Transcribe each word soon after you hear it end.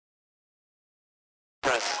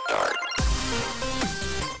Press start.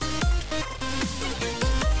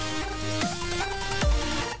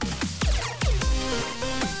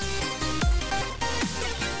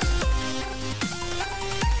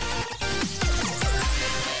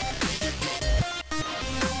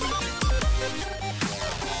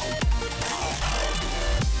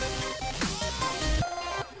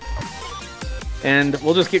 And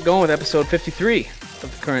we'll just get going with episode 53 of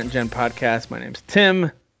the Current Gen podcast. My name's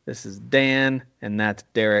Tim. This is Dan, and that's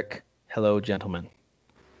Derek. Hello, gentlemen.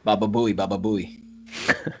 Baba Booey, Baba Booey.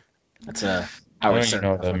 That's a Howard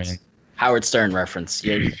Stern reference. Howard Stern reference.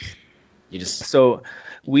 You just. So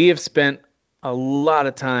we have spent a lot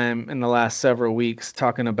of time in the last several weeks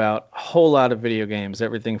talking about a whole lot of video games,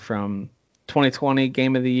 everything from 2020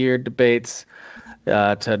 Game of the Year debates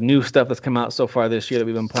to new stuff that's come out so far this year that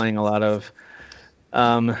we've been playing a lot of.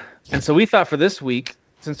 And so we thought for this week,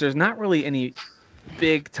 since there's not really any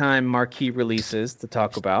big time marquee releases to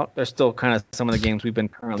talk about, there's still kind of some of the games we've been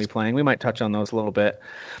currently playing. We might touch on those a little bit.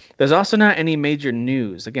 There's also not any major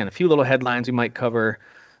news. Again, a few little headlines we might cover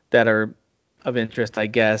that are of interest, I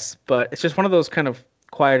guess. But it's just one of those kind of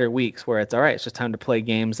quieter weeks where it's all right. It's just time to play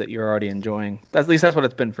games that you're already enjoying. At least that's what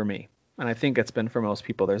it's been for me. And I think it's been for most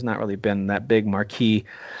people. There's not really been that big marquee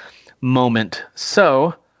moment.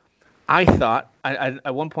 So I thought,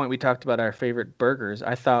 at one point we talked about our favorite burgers.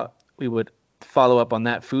 I thought we would follow up on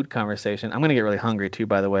that food conversation. I'm going to get really hungry too,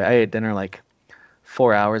 by the way. I ate dinner like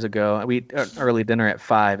 4 hours ago. We eat early dinner at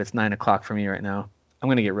 5. It's 9 o'clock for me right now. I'm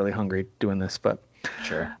going to get really hungry doing this, but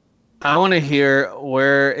Sure. I want to hear,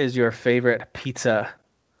 where is your favorite pizza?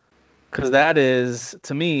 Because that is,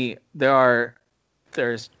 to me,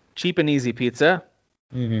 there's cheap and easy pizza,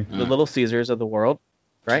 the Little Caesars of the world.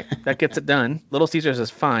 Right? That gets it done. Little Caesars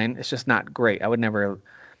is fine. It's just not great. I would never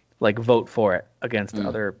vote for it against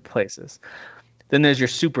other places. Then there's your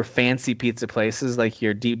super fancy pizza places, like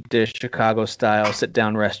your deep dish Chicago style sit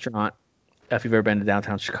down restaurant. If you've ever been to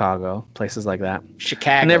downtown Chicago, places like that.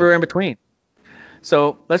 Chicago. And everywhere in between.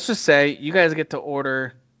 So let's just say you guys get to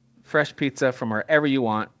order fresh pizza from wherever you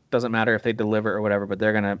want. Doesn't matter if they deliver or whatever, but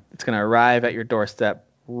it's gonna arrive at your doorstep,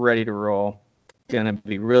 ready to roll. It's gonna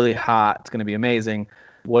be really hot. It's gonna be amazing.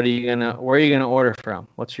 Where are you gonna order from?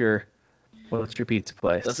 What's your pizza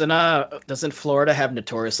place? Doesn't Florida have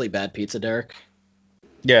notoriously bad pizza, Derek?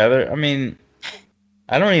 Yeah,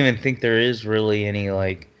 I don't even think there is really any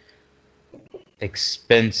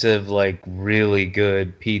expensive, really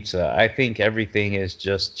good pizza. I think everything is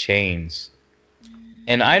just chains.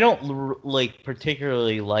 And I don't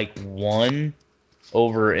particularly like one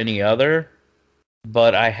over any other.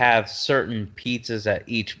 But I have certain pizzas at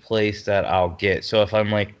each place that I'll get. So if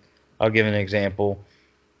I'm I'll give an example.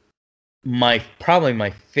 Probably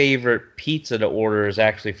my favorite pizza to order is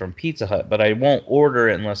actually from Pizza Hut, but I won't order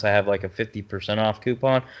it unless I have a 50% off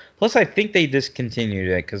coupon. Plus, I think they discontinued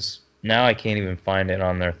it because now I can't even find it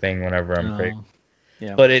on their thing whenever I'm crazy.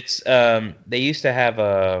 Yeah. But it's they used to have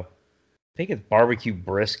I think it's barbecue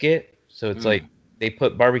brisket. So it's they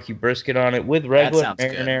put barbecue brisket on it with regular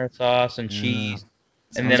marinara sauce and cheese.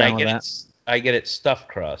 And then I get it stuffed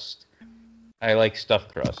crust. I like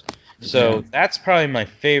stuffed crust. So that's probably my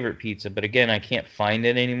favorite pizza, but again, I can't find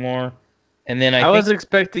it anymore. And then I was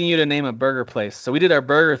expecting you to name a burger place. So we did our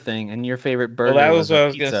burger thing, and your favorite burger that was what I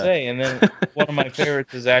was going to say. And then one of my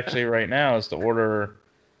favorites is actually right now is to order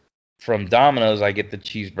from Domino's. I get the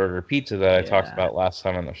cheeseburger pizza that I talked about last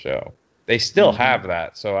time on the show. They still have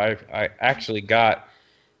that. So I actually got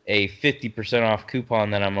a 50% off coupon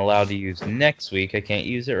that I'm allowed to use next week. I can't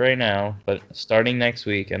use it right now, but starting next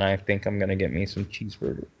week, and I think I'm going to get me some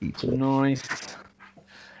cheeseburger pizza. Nice.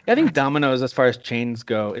 I think Domino's, as far as chains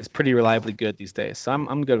go, is pretty reliably good these days. So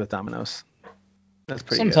I'm good with Domino's. That's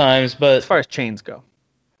pretty Sometimes, good. But as far as chains go.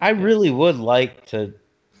 I really would like to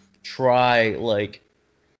try,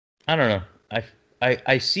 I don't know.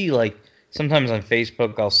 I see, sometimes on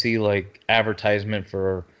Facebook, I'll see, advertisement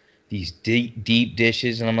for these deep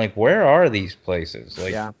dishes, and I'm like, where are these places?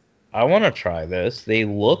 I want to try this. They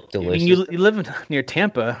look delicious. You live near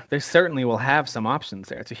Tampa. They certainly will have some options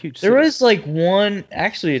there. It's a huge city. There is one.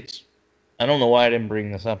 Actually, I don't know why I didn't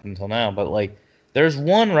bring this up until now, but there's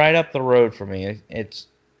one right up the road for me. It's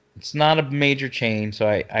not a major chain, so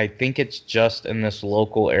I think it's just in this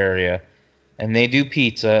local area, and they do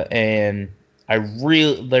pizza, and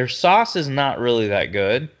their sauce is not really that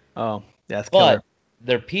good. Oh, that's killer. But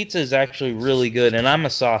their pizza is actually really good, and I'm a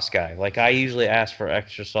sauce guy. I usually ask for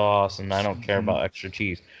extra sauce, and I don't care about extra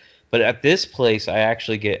cheese. But at this place, I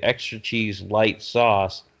actually get extra cheese, light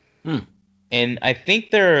sauce, and I think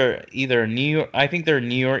they're either New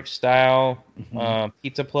York style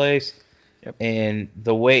pizza place, Yep. And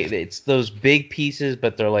the way it's those big pieces,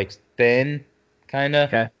 but they're like thin, kind of.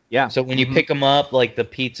 Okay. Yeah. So when you pick them up, like the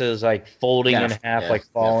pizza is like folding in half, like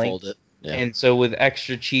falling. Fold it. Yeah. And so with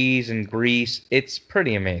extra cheese and grease, it's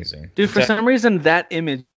pretty amazing. Dude, for some reason, that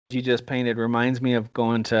image you just painted reminds me of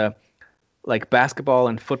going to like basketball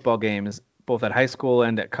and football games, both at high school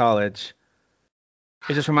and at college.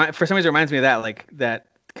 It just for some reason it reminds me of that, like that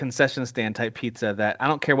concession stand type pizza that I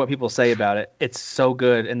don't care what people say about it. It's so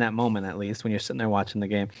good in that moment, at least when you're sitting there watching the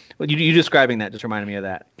game. Well, you describing that just reminded me of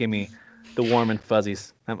that. Gave me the warm and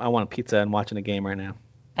fuzzies. I want a pizza and watching a game right now.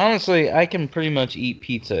 Honestly, I can pretty much eat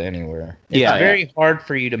pizza anywhere. It's very hard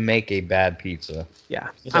for you to make a bad pizza. Yeah,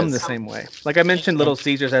 I'm the same way. Like I mentioned Little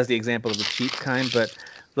Caesars as the example of the cheap kind, but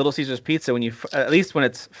Little Caesars pizza, when at least when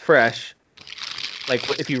it's fresh,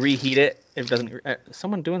 like if you reheat it, it doesn't.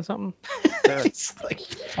 Someone doing something? Are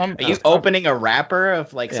you opening a wrapper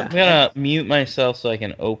of like something? I'm gonna mute myself so I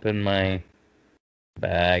can open my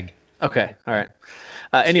bag. Okay, all right.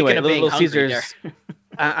 Anyway, Little Caesars.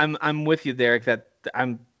 I'm with you, Derek. That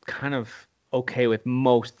I'm kind of okay with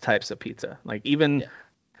most types of pizza. Like even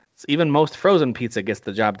most frozen pizza gets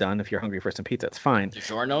the job done. If you're hungry for some pizza, it's fine.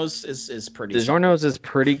 DiGiorno's is pretty. DiGiorno's is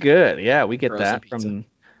pretty good. Yeah, we get that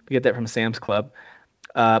from Sam's Club.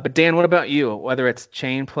 But Dan, what about you? Whether it's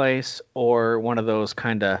chain place or one of those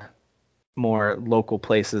kind of more local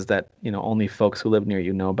places that only folks who live near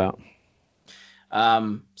you know about.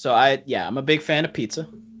 So I'm a big fan of pizza.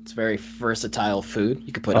 It's very versatile food.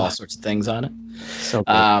 You can put all sorts of things on it. So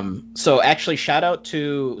good. So actually, shout out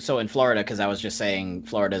to in Florida, because I was just saying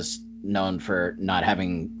Florida's known for not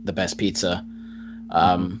having the best pizza.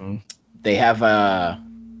 They have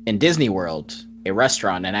in Disney World a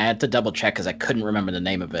restaurant, and I had to double check because I couldn't remember the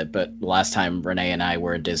name of it. But the last time Renee and I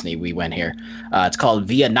were at Disney, we went here. It's called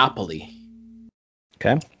Via Napoli.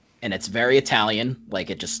 Okay. And it's very Italian. Like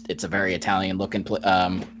it's a very Italian looking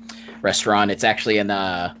restaurant. It's actually in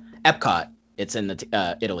Epcot. It's in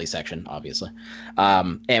the Italy section, obviously.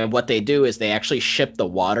 And what they do is they actually ship the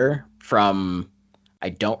water from, I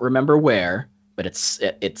don't remember where, but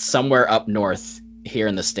it's somewhere up north here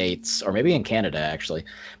in the States, or maybe in Canada actually,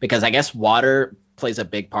 because I guess water plays a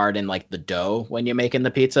big part in like the dough when you're making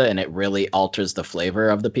the pizza, and it really alters the flavor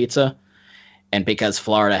of the pizza. And because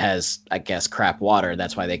Florida has, I guess, crap water,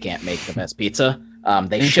 that's why they can't make the best pizza.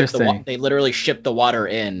 They literally ship the water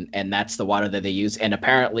in, and that's the water that they use. And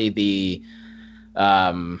apparently the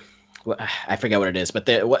I forget what it is, but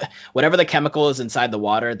whatever the chemical is inside the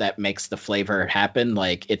water that makes the flavor happen,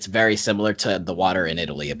 like it's very similar to the water in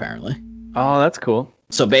Italy, apparently. Oh, that's cool.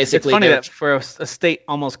 So basically, it's funny that for a state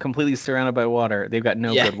almost completely surrounded by water, they've got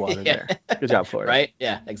no good water there. Good job, Florida. Right?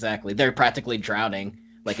 Yeah, exactly. They're practically drowning.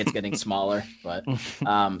 Like it's getting smaller, but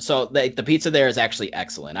so the pizza there is actually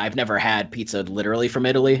excellent. I've never had pizza literally from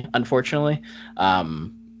Italy, unfortunately,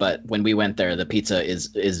 but when we went there, the pizza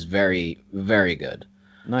is very, very good.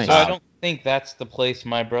 Nice. So I don't think that's the place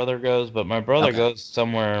my brother goes, but my brother goes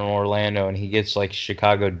somewhere in Orlando, and he gets like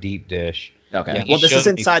Chicago deep dish. Okay. Well, this is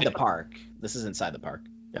inside the park. This is inside the park.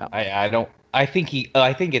 Yeah. I think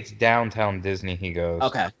it's downtown Disney he goes.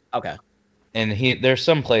 Okay. And there's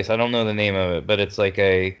some place, I don't know the name of it, but it's like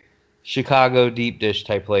a Chicago deep dish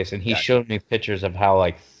type place, and he showed me pictures of how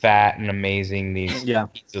like fat and amazing these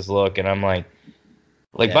pizzas look, and I'm like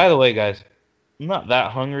by the way, guys, I'm not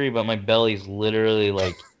that hungry, but my belly's literally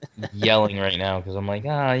like yelling right now because I'm like,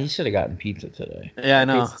 you should have gotten pizza today. Yeah, I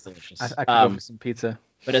know. I could go for some pizza.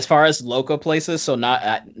 But as far as local places, so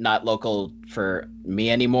not local for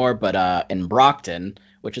me anymore, but in Brockton,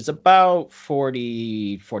 which is about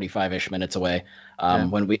 45-ish minutes away.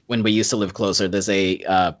 When we used to live closer, there's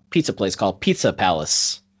a pizza place called Pizza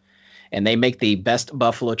Palace, and they make the best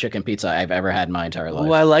buffalo chicken pizza I've ever had in my entire life.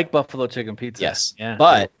 Oh, I like buffalo chicken pizza. Yes,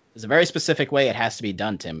 but there's a very specific way it has to be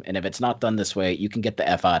done, Tim, and if it's not done this way, you can get the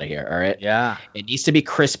F out of here, all right? Yeah. It needs to be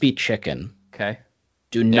crispy chicken. Okay.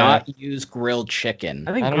 Do not use grilled chicken.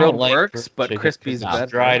 I think grilled works, but crispy's better.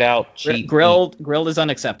 Dried out, cheap. Grilled is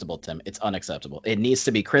unacceptable, Tim. It's unacceptable. It needs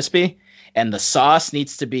to be crispy, and the sauce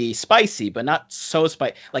needs to be spicy, but not so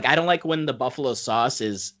spicy. Like, I don't like when the buffalo sauce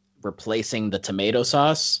is replacing the tomato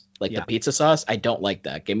sauce, like the pizza sauce. I don't like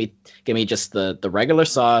that. Give me just the regular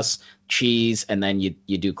sauce, cheese, and then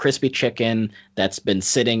you do crispy chicken that's been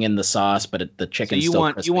sitting in the sauce, but the chicken's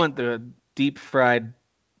still crispy. You want the deep fried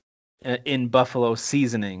in buffalo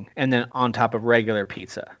seasoning, and then on top of regular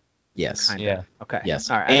pizza. Yes. Kinda. Yeah. Okay. Yes.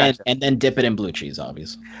 All right. And then dip it in blue cheese,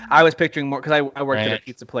 obviously. I was picturing more because I worked at a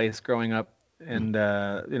pizza place growing up, and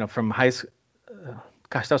from high school.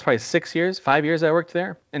 Gosh, that was probably 5 years I worked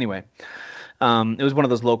there. Anyway, It was one of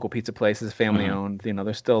those local pizza places, family owned. You know,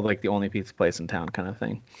 they're still like the only pizza place in town, kind of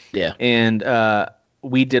thing. Yeah. And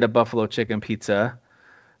we did a buffalo chicken pizza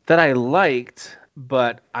that I liked,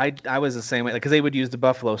 but I was the same way, because they would use the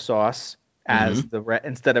buffalo sauce as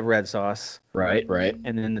instead of red sauce. Right.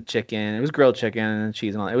 And then the chicken. It was grilled chicken and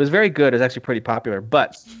cheese and all. It was very good. It was actually pretty popular,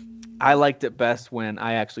 but I liked it best when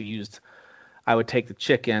I would take the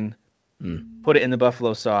chicken, put it in the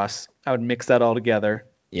buffalo sauce. I would mix that all together.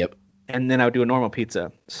 Yep. And then I would do a normal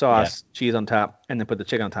pizza, sauce, cheese on top, and then put the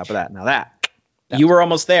chicken on top of that. Now that you were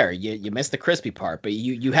almost there. You missed the crispy part, but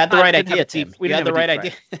you had the right idea, Tim. We had the right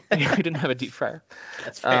idea. We didn't have a deep fryer.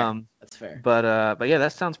 That's fair. That's fair. But yeah,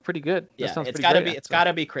 that sounds pretty good. Yeah, sounds it's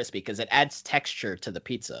gotta be crispy because it adds texture to the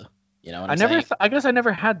pizza. You know what I'm saying? saying? I guess I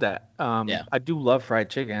never had that. I do love fried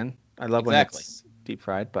chicken. I love when it's deep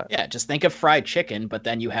fried, but yeah, just think of fried chicken, but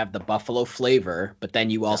then you have the buffalo flavor, but then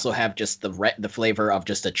you also have just the flavor of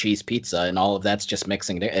just a cheese pizza, and all of that's just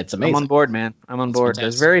mixing. It's amazing. I'm on board, man. I'm on board. Fantastic.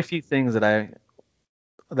 There's very few things that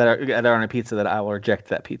are on a pizza that I will reject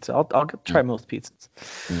that pizza. I'll try most pizzas.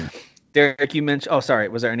 Derek, you mentioned. Oh, sorry.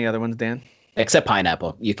 Was there any other ones, Dan? Except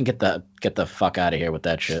pineapple. You can get the fuck out of here with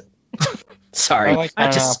that shit. Sorry. I like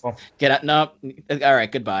pineapple. Get out. No. All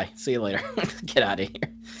right. Goodbye. See you later. Get out of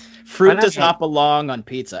here. Fruit does not belong on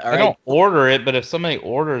pizza. All right. I don't order it, but if somebody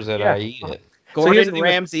orders it, I eat it.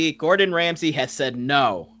 Gordon Ramsay has said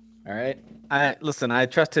no. All right. I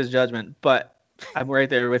trust his judgment, but I'm right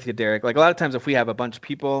there with you, Derek. Like a lot of times, if we have a bunch of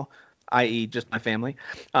people, i.e., just my family,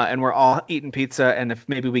 and we're all eating pizza, and if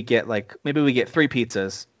maybe we get 3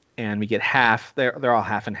 pizzas and we get half, they're all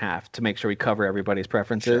half and half to make sure we cover everybody's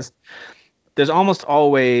preferences. Sure. There's almost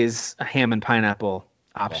always a ham and pineapple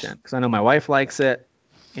option because I know my wife likes it,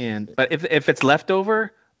 but if it's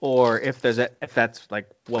leftover or if that's like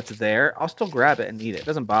what's there, I'll still grab it and eat it. It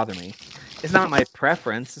doesn't bother me. It's not my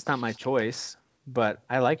preference. It's not my choice. But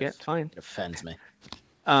I like it. It's fine. It offends me.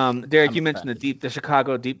 Derek, you mentioned the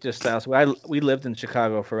Chicago deep dish style. So we lived in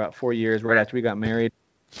Chicago for about 4 years right after we got married,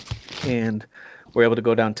 and we're able to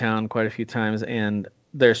go downtown quite a few times. And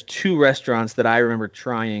there's 2 restaurants that I remember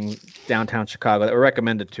trying downtown Chicago that were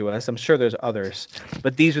recommended to us. I'm sure there's others,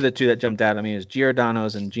 but these are the 2 that jumped out at me: is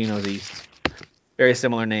Giordano's and Gino's East. Very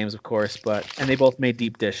similar names, of course, and they both made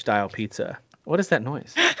deep dish style pizza. What is that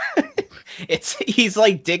noise? He's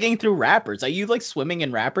like digging through wrappers. Are you like swimming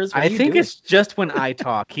in wrappers? I think it's just when I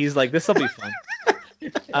talk. He's like, this will be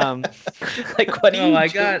fun. Like what? No, I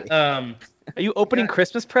got. Are you opening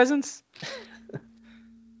Christmas presents?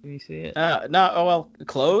 Can you see it? No. Oh well,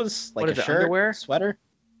 clothes like what is a it, shirt, underwear, sweater.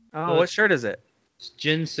 Oh, what shirt is it? It's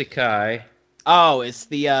Jin Sakai. Oh, it's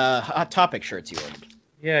the Hot Topic shirts you ordered.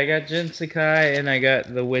 Yeah, I got Jin Sakai and I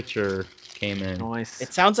got The Witcher. Came in. Nice.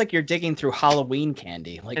 It sounds like you're digging through Halloween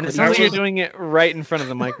candy. Like, and it sounds like you're doing it right in front of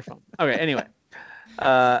the microphone. Okay, anyway.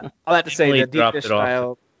 I'll have to say the deep dish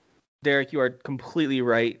style, Derek, you are completely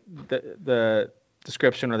right. The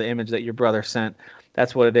description or the image that your brother sent,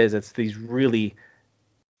 that's what it is. It's these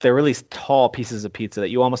they're really tall pieces of pizza that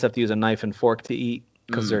you almost have to use a knife and fork to eat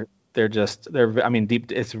because deep.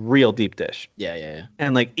 It's real deep dish. Yeah.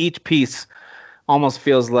 And like each piece almost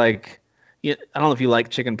feels like, I don't know if you like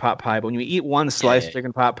chicken pot pie, but when you eat one sliced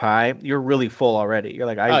chicken pot pie, you're really full already. You're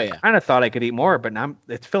like, I kind of thought I could eat more, but now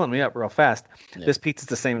it's filling me up real fast. Yeah. This pizza's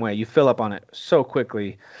the same way. You fill up on it so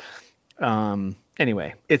quickly.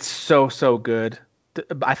 Anyway, it's so good.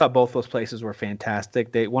 I thought both those places were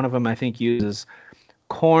fantastic. One of them, I think, uses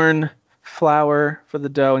corn flour for the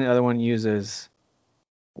dough, and the other one uses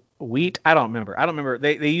wheat. I don't remember.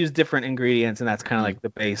 They use different ingredients, and that's kind of like the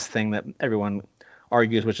base thing that everyone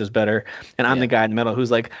argues which is better, and I'm the guy in the middle who's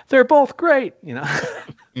like, they're both great,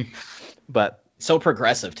 But so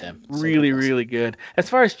progressive, Tim. Really good. As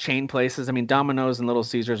far as chain places, I mean, Domino's and Little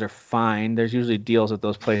Caesars are fine. There's usually deals at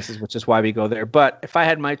those places, which is why we go there. But if I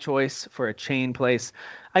had my choice for a chain place,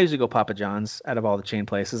 I usually go Papa John's out of all the chain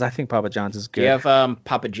places. I think Papa John's is good. Do you have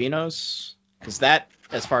Papa Gino's? Because that,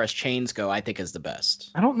 as far as chains go, I think is the best.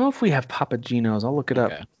 I don't know if we have Papa Gino's. I'll look it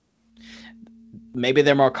up. Maybe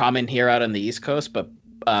they're more common here out on the East Coast, but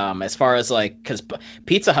as far as because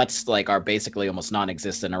Pizza Huts are basically almost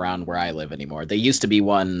non-existent around where I live anymore. There used to be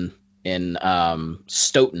one in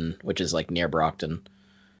Stoughton, which is like near Brockton.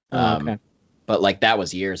 Okay. But that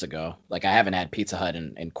was years ago. I haven't had Pizza Hut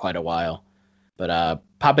in quite a while. But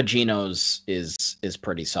Papa Gino's is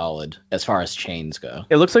pretty solid as far as chains go.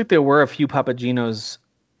 It looks like there were a few Papa Gino's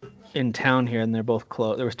in town here, and they're both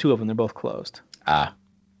closed. There was 2 of them. They're both closed.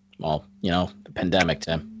 Well, the pandemic,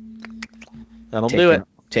 Tim. That'll do it.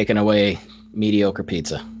 Taking away mediocre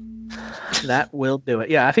pizza. That will do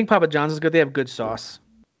it. Yeah, I think Papa John's is good. They have good sauce.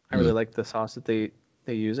 I really like the sauce that they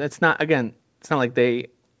use. It's not, again, it's not like they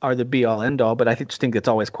are the be all end all, but I just think it's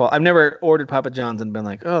always quality. I've never ordered Papa John's and been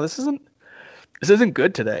like, oh, this isn't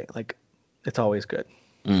good today. Like, it's always good.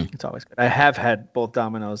 It's always good. I have had both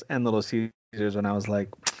Domino's and Little Caesars when I was like,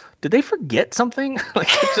 did they forget something? Like,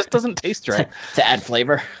 it just doesn't taste right. To add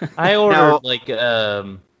flavor. I ordered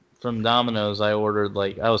from Domino's. I ordered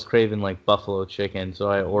I was craving buffalo chicken, so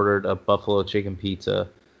I ordered a buffalo chicken pizza,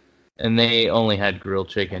 and they only had grilled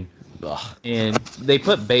chicken. Ugh. And they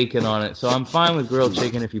put bacon on it, so I'm fine with grilled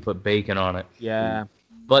chicken if you put bacon on it. Yeah.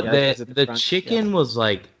 But Yeah, the chicken was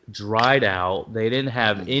dried out. They didn't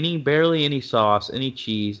have barely any sauce, any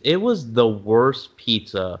cheese. It was the worst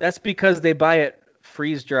pizza. That's because they buy it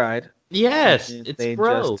freeze dried. Yes, They it's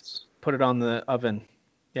gross. just put it on the oven.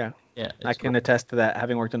 Yeah. Yeah, I can attest to that,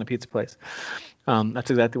 having worked in a pizza place. That's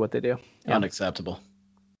exactly what they do. Yeah. Unacceptable.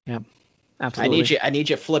 Yeah. Absolutely. I need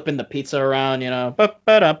you flipping the pizza around,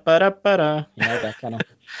 ba-da-ba-da-ba-da, that kind of.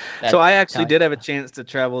 So I actually did have a chance to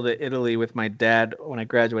travel to Italy with my dad when I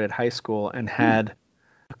graduated high school, and had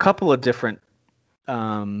a couple of different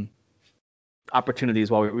opportunities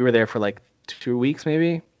while we were there for 2 weeks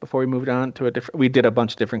maybe before we moved on to we did a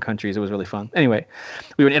bunch of different countries. It was really fun. Anyway,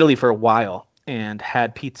 we were in Italy for a while and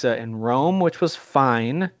had pizza in Rome, which was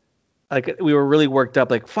fine. We were really worked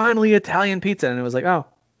up, finally Italian pizza, and it was oh,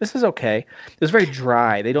 this is okay. It was very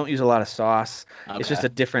dry. They don't use a lot of sauce. Okay. It's just a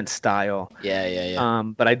different style. Yeah.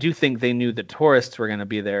 But I do think they knew the tourists were going to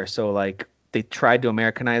be there, so they tried to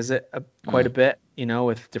Americanize it quite a bit,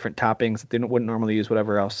 with different toppings that they wouldn't normally use,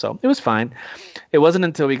 whatever else. So it was fine. It wasn't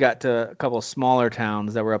until we got to a couple of smaller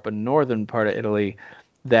towns that were up in northern part of Italy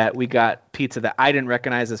that we got pizza that I didn't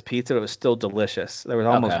recognize as pizza, but it was still delicious. There was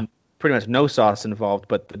almost pretty much no sauce involved,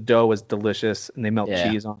 but the dough was delicious, and they melt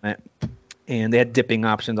cheese on it. And they had dipping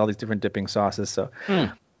options, all these different dipping sauces. So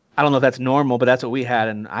I don't know if that's normal, but that's what we had,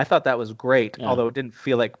 and I thought that was great. Yeah. Although it didn't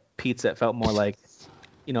feel like pizza; it felt more like,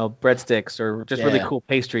 breadsticks or just really cool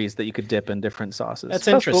pastries that you could dip in different sauces. That's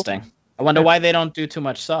interesting. Cool. I wonder why they don't do too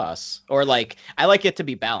much sauce, or I like it to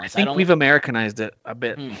be balanced. I think we've Americanized it a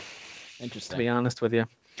bit. Interesting. To be honest with you.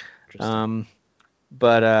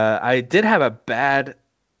 But I did have a bad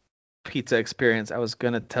pizza experience I was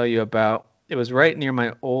going to tell you about. It was right near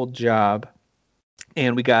my old job,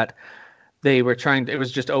 and it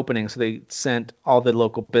was just opening, so they sent all the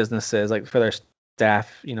local businesses, for their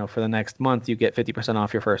staff, for the next month, you get 50%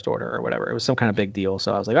 off your first order or whatever. It was some kind of big deal.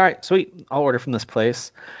 So I was like, all right, sweet, I'll order from this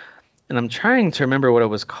place. And I'm trying to remember what it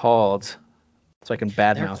was called so I can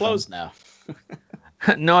badmouth them. They're closed now.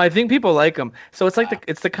 No, I think people like them. So it's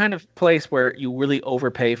it's the kind of place where you really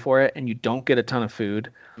overpay for it and you don't get a ton of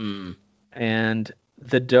food. And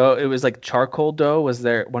the dough, it was charcoal dough was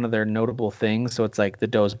one of their notable things. So it's the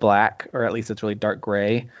dough's black, or at least it's really dark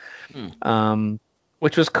gray,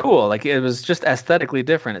 which was cool. It was just aesthetically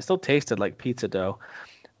different. It still tasted like pizza dough,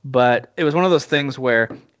 but it was one of those things where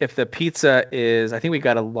if the pizza I think we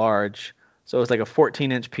got a large, so it was a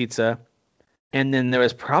 14-inch pizza, and then there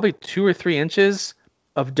was probably 2 or 3 inches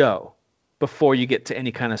of dough before you get to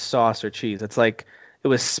any kind of sauce or cheese. It's it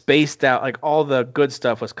was spaced out, all the good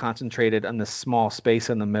stuff was concentrated on this small space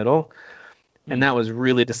in the middle. And that was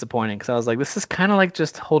really disappointing, because I was this is kind of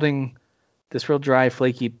just holding this real dry,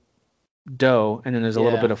 flaky dough, and then there's a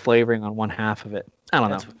little bit of flavoring on one half of it. I don't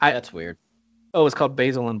know. That's weird. Oh, it's called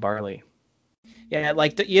basil and barley. Yeah,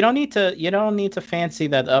 you don't need to fancy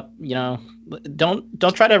that up,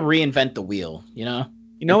 Don't try to reinvent the wheel,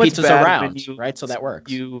 Pizza's around, right? So that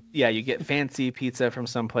works. You get fancy pizza from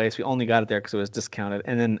someplace. We only got it there because it was discounted.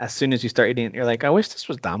 And then as soon as you start eating it, you're like, I wish this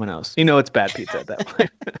was Domino's. It's bad pizza at that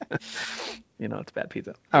point. It's bad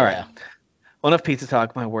pizza. All right. Well, enough pizza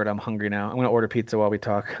talk. My word, I'm hungry now. I'm going to order pizza while we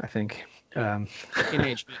talk, I think.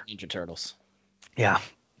 Teenage Mutant Ninja Turtles. Yeah.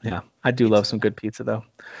 I do love some good pizza, though.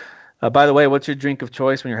 By the way, what's your drink of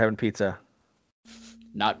choice when you're having pizza?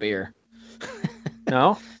 Not beer.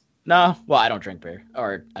 No? No, well, I don't drink beer,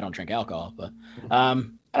 or I don't drink alcohol, but I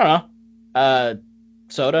don't know.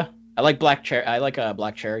 Soda. I like black cherry. I like a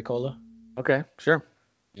black cherry cola. Okay, sure.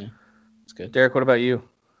 Yeah, it's good. Derek, what about you?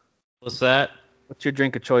 What's that? What's your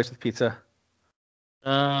drink of choice with pizza?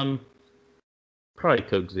 Probably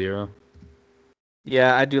Coke Zero.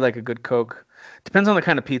 Yeah, I do like a good Coke. Depends on the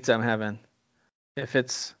kind of pizza I'm having. If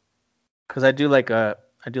it's, because I do like a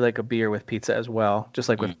beer with pizza as well, just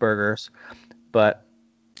like with burgers, but.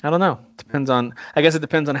 I don't know. I guess it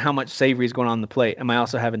depends on how much savory is going on the plate. Am I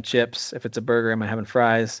also having chips? If it's a burger, am I having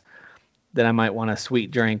fries? Then I might want a sweet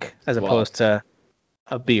drink as opposed to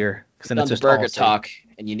a beer. Because then it's just burger talk,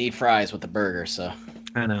 and you need fries with the burger. So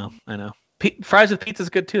I know. Fries with pizza is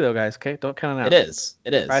good too, though, guys. Okay, don't count it out.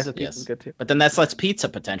 It is. Fries with pizza is good too. But then that's less pizza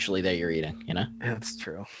potentially that you're eating, you know? Yeah, that's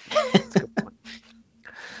true. That's a good point.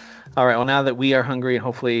 All right. Well, now that we are hungry, and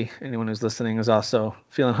hopefully anyone who's listening is also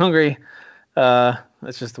feeling hungry,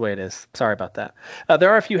 that's just the way it is. Sorry about that. There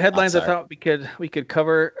are a few headlines I thought we could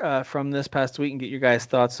cover from this past week and get your guys'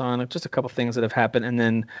 thoughts on just a couple things that have happened, and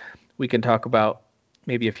then we can talk about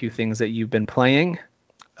maybe a few things that you've been playing,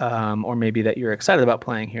 or maybe that you're excited about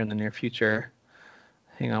playing here in the near future.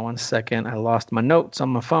 Hang on one second. I lost my notes on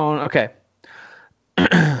my phone. Okay.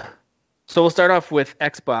 So we'll start off with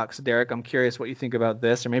Xbox. Derek, I'm curious what you think about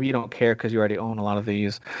this, or maybe you don't care because you already own a lot of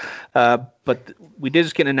these. But we did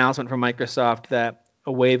just get an announcement from Microsoft that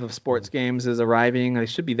a wave of sports games is arriving. They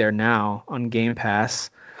should be there now on Game Pass,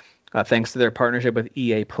 thanks to their partnership with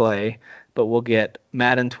EA Play. But we'll get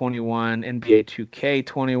Madden 21, NBA 2K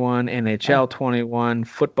 21, NHL 21,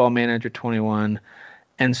 Football Manager 21,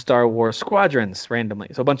 and Star Wars Squadrons randomly.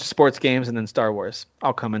 So a bunch of sports games and then Star Wars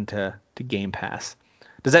all come into Game Pass.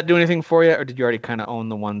 Does that do anything for you, or did you already kind of own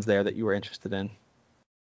the ones there that you were interested in?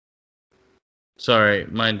 Sorry,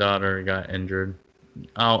 my daughter got injured.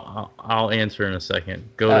 I'll answer in a second.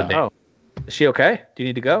 Go to Dave. Oh, is she okay? Do you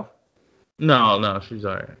need to go? No, she's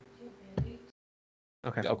all right.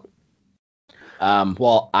 Okay.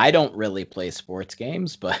 Well, I don't really play sports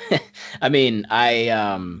games, but I mean,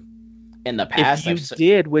 in the past, if you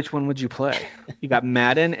did, which one would you play? You got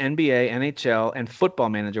Madden, NBA, NHL, and Football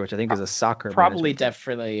Manager, which I think is a soccer. Probably,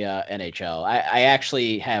 definitely NHL. I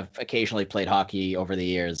actually have occasionally played hockey over the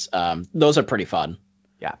years. Those are pretty fun.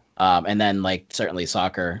 Yeah. And then certainly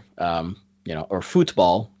soccer, or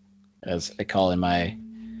football, as I call in my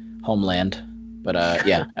homeland. But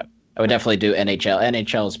yeah, I would definitely do NHL.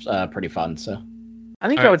 NHL is pretty fun. So. I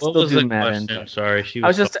think I would still do Madden. Question? Sorry,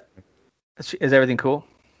 Is everything cool?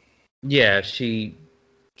 Yeah, she's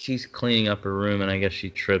cleaning up her room, and I guess she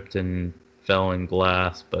tripped and fell in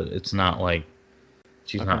glass, but it's not like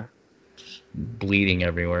she's not bleeding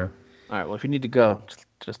everywhere. All right, well, if you need to go,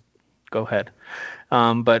 just go ahead.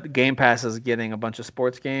 But Game Pass is getting a bunch of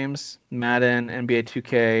sports games, Madden, NBA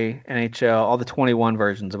 2K, NHL, all the 21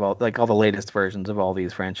 versions of all the latest versions of all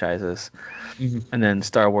these franchises, and then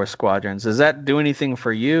Star Wars Squadrons. Does that do anything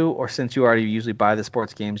for you, or since you already usually buy the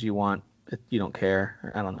sports games you want, you don't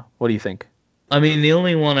care? I don't know. What do you think? I mean, the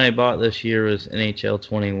only one I bought this year was NHL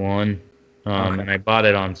 21, and I bought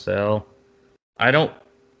it on sale. I don't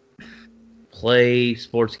play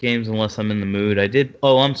sports games unless I'm in the mood. I did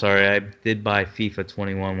buy FIFA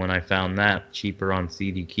 21 when I found that cheaper on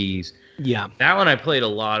CD Keys. Yeah. That one I played a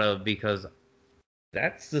lot of because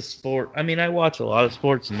that's the sport. I mean, I watch a lot of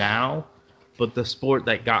sports now, but the sport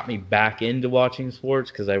that got me back into watching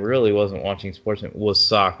sports, because I really wasn't watching sports, was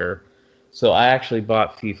soccer. So I actually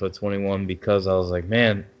bought FIFA 21 because I was like,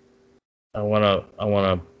 man, I wanna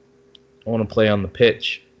play on the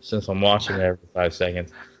pitch since I'm watching it every 5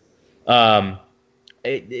 seconds.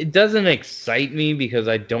 It doesn't excite me because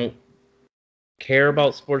I don't care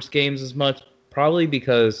about sports games as much. Probably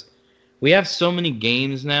because we have so many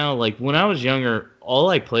games now. Like when I was younger, all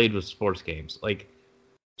I played was sports games, like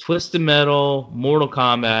Twisted Metal, Mortal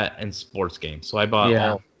Kombat, and sports games. So I bought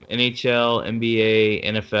all NHL, NBA,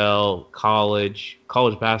 NFL, college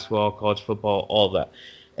basketball, college football, all of that.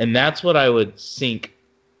 And that's what I would sink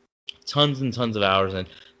tons and tons of hours in.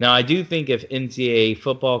 Now, I do think if NCAA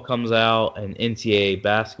football comes out and NCAA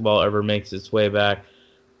basketball ever makes its way back,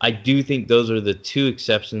 I do think those are the two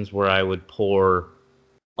exceptions where I would pour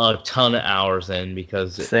a ton of hours in,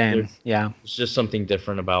 because it's just something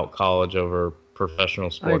different about college over professional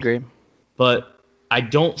sports. I agree. But I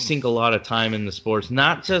don't sink a lot of time in the sports,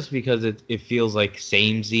 not just because it feels like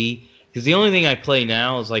samey. Because the only thing I play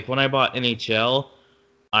now is like when I bought NHL,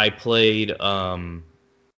 I played.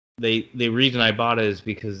 The reason I bought it is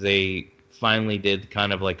because they finally did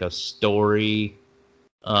kind of like a story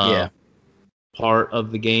part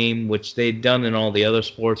of the game, which they'd done in all the other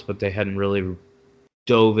sports, but they hadn't really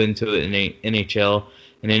dove into it in NHL.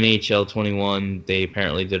 In NHL 21, they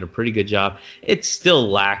apparently did a pretty good job. It's still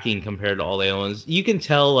lacking compared to all the other ones. You can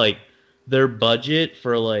tell like their budget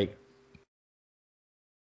for like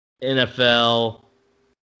NFL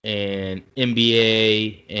and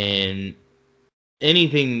NBA and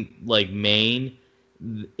anything like main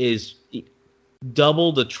is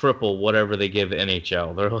double to triple whatever they give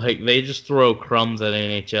NHL. They're like, they just throw crumbs at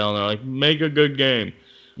NHL and they're like, make a good game.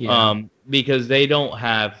 Because they don't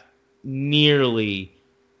have nearly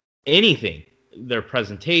anything. Their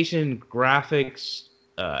presentation, graphics,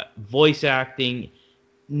 voice acting,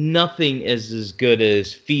 nothing is as good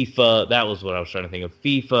as FIFA. That was what I was trying to think of.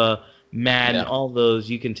 FIFA, Madden, all those,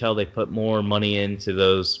 you can tell they put more money into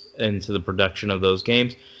the production of those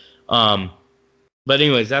games. But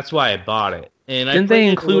anyways, that's why I bought it. And Didn't I they played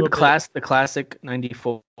include the classic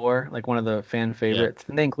 94, like one of the fan favorites?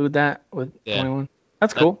 Didn't they include that with 21?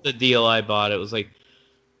 That's cool. The deal I bought. It was like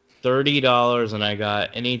 $30, and I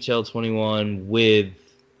got NHL 21 with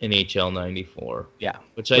NHL 94. Yeah,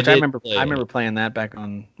 which I remember playing that back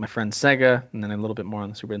on my friend's Sega, and then a little bit more on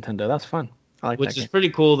the Super Nintendo. That's fun. I like that. Which is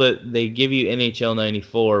pretty cool that they give you NHL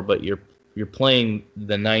 94, but you're playing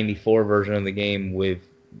the 94 version of the game with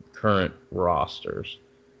current rosters.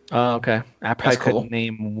 Oh, okay. I probably couldn't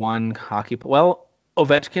name one hockey player. Well,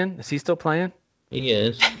 Ovechkin, is he still playing? He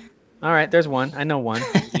is. All right, there's one. I know one.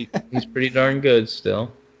 He's pretty darn good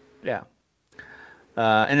still. Yeah.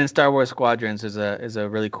 And then Star Wars Squadrons is a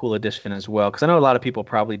really cool addition as well, because I know a lot of people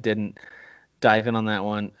probably didn't dive in on that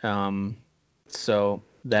one. So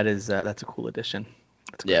that's a cool addition.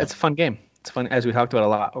 It's a fun game. It's fun, as we talked about a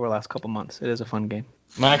lot over the last couple months. It is a fun game.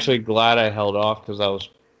 I'm actually glad I held off because I was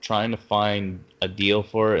trying to find a deal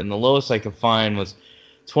for it, and the lowest I could find was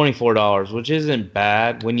 $24, which isn't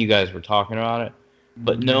bad when you guys were talking about it.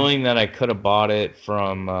 But knowing that I could have bought it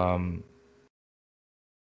from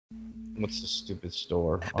what's the stupid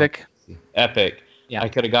store? Epic. Yeah. I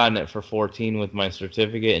could have gotten it for $14 with my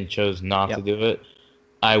certificate and chose not to do it.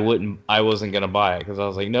 I wasn't gonna buy it because I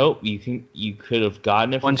was like, nope. You could have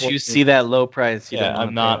gotten it. Once you see that low price,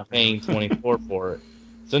 I'm not paying $24 for it.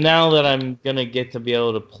 So now that I'm gonna get to be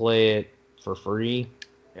able to play it for free,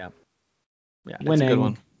 yeah, it's a good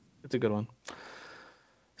one. It's a good one.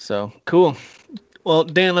 So cool. Well,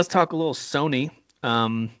 Dan, let's talk a little Sony.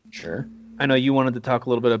 Sure. I know you wanted to talk a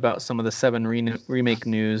little bit about some of the 7 remake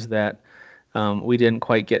news that we didn't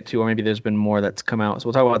quite get to, or maybe there's been more that's come out. So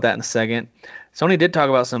we'll talk about that in a second. Sony did talk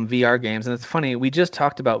about some VR games, and it's funny. We just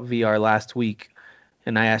talked about VR last week,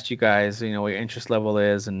 and I asked you guys, what your interest level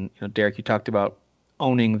is, and Derek, you talked about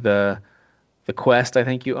owning the Quest. I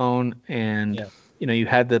think you own, and you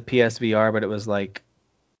had the PSVR, but it was like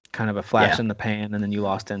kind of a flash in the pan, and then you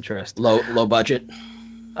lost interest. Low budget.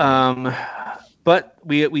 But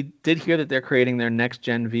we did hear that they're creating their next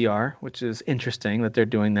gen VR, which is interesting that they're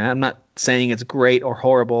doing that. I'm not saying it's great or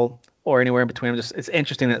horrible or anywhere in between. It's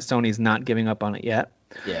interesting that Sony's not giving up on it yet.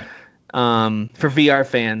 Yeah. For VR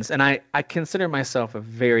fans, and I consider myself a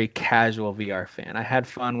very casual VR fan. I had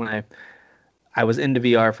fun when I was into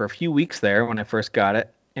VR for a few weeks there when I first got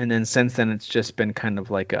it, and then since then it's just been kind of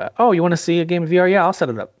like you want to see a game of VR? Yeah, I'll set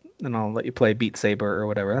it up and I'll let you play Beat Saber or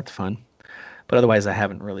whatever. That's fun. But otherwise, I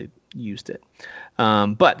haven't really used it.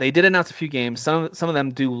 But they did announce a few games. Some of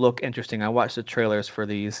them do look interesting. I watched the trailers for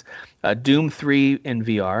these. Doom 3 in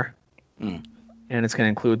VR, and it's going to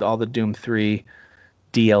include all the Doom 3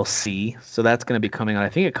 DLC. So that's going to be coming out. I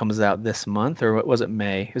think it comes out this month, or was it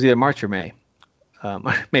May? It was either March or May.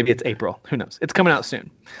 Maybe it's April. Who knows? It's coming out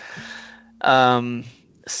soon.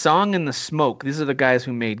 Song in the Smoke. These are the guys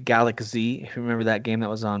who made Galaxy. If you remember that game that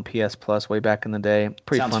was on PS Plus way back in the day.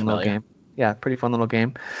 Pretty fun little game. Yeah, pretty fun little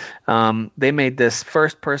game. They made this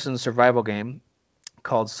first-person survival game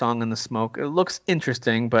called Song in the Smoke. It looks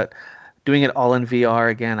interesting, but doing it all in VR,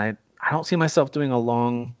 again, I don't see myself doing a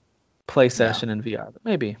long play session in VR. But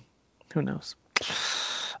maybe. Who knows?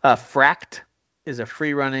 Fracked is a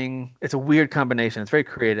free-running... It's a weird combination. It's very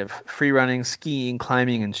creative. Free-running, skiing,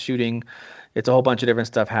 climbing, and shooting. It's a whole bunch of different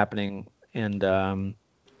stuff happening, and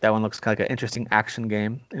that one looks like an interesting action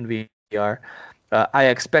game in VR. I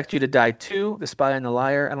Expect You to Die 2, The Spy and the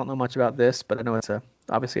Liar. I don't know much about this, but I know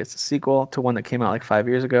obviously it's a sequel to one that came out like 5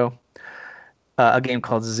 years ago. A game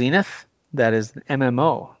called Zenith, that is an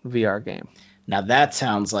MMO VR game. Now that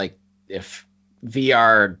sounds like if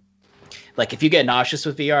VR, like if you get nauseous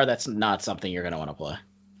with VR, that's not something you're going to want to play.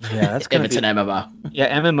 Yeah, that's if it's an MMO.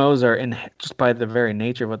 Yeah, MMOs are, just by the very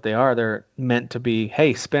nature of what they are, they're meant to be,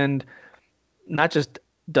 hey, spend not just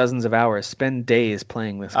dozens of hours, spend days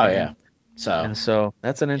playing this game. Oh, yeah. So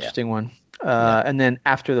that's an interesting one. And then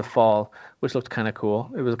After the Fall, which looked kind of cool.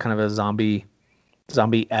 It was kind of a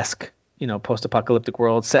zombie-esque, post-apocalyptic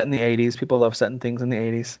world set in the 80s. People love setting things in the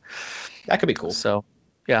 80s. That could be cool. So,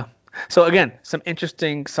 yeah. So, again, some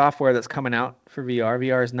interesting software that's coming out for VR.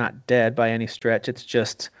 VR is not dead by any stretch. It's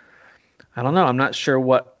just, I don't know. I'm not sure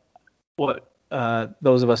what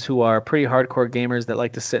those of us who are pretty hardcore gamers that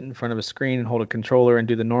like to sit in front of a screen and hold a controller and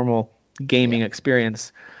do the normal gaming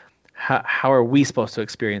experience, how are we supposed to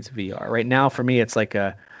experience VR? Right now, for me, it's like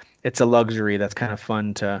it's a luxury that's kind of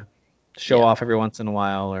fun to show off every once in a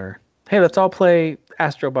while, or hey, let's all play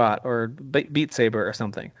Astrobot or Beat Saber or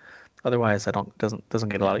something. Otherwise, doesn't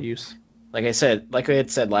get a lot of use. Like I had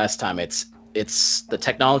said last time, it's it's the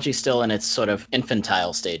technology still in its sort of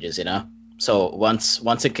infantile stages, you know. So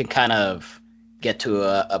once it can kind of get to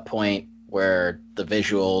a point where the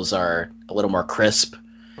visuals are a little more crisp,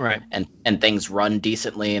 Right. and things run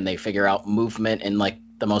decently, and they figure out movement in like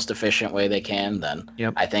the most efficient way they can, then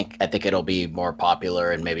Yep. I think it'll be more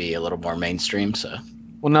popular and maybe a little more mainstream. So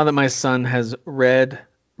Well, now that my son has read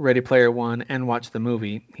Ready Player One and watched the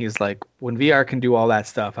movie, he's like, when VR can do all that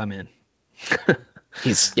stuff, I'm in. there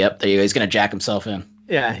you go. He's gonna jack himself in.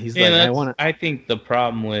 Yeah, he's Yeah, like, I want to. I think the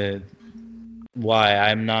problem with why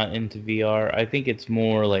I'm not into VR, I think it's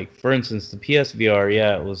more like, for instance, the PSVR,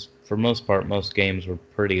 yeah, it was, for most part, most games were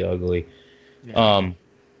pretty ugly. Yeah.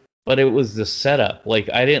 But it was the setup. Like,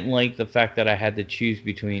 I didn't like the fact that I had to choose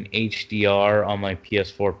between HDR on my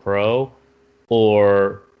PS4 Pro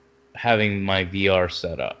or having my VR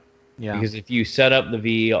set up. Yeah. Because if you set up the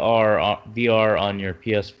VR on your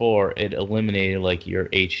PS4, it eliminated like your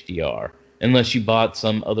HDR, unless you bought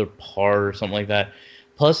some other part or something like that.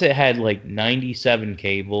 Plus, it had like 97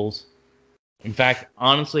 cables. In fact,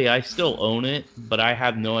 honestly, I still own it, but I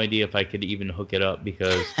have no idea if I could even hook it up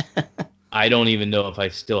because I don't even know if I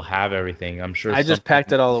still have everything. I'm sure I just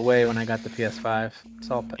packed it all away when I got the PS5.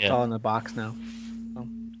 It's all in the box now.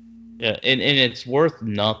 Yeah, and it's worth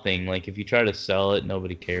nothing. Like, if you try to sell it,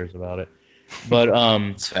 nobody cares about it. But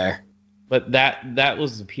It's fair. But that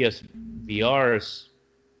was the PSVR's.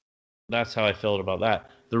 That's how I felt about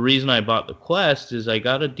that. The reason I bought the Quest is I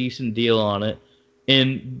got a decent deal on it,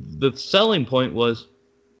 and the selling point was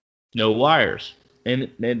no wires, and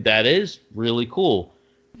that is really cool.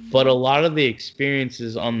 But a lot of the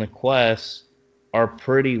experiences on the Quest are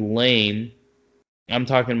pretty lame. I'm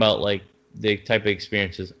talking about like the type of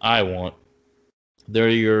experiences I want. They're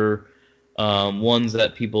your ones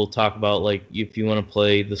that people talk about, like if you want to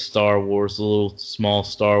play the Star Wars, the little small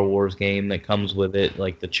Star Wars game that comes with it,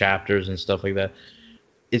 like the chapters and stuff like that.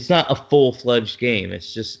 It's not a full-fledged game.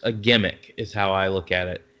 It's just a gimmick is how I look at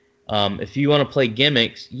it. If you want to play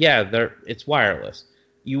gimmicks, yeah, it's wireless.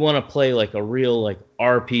 You want to play like a real like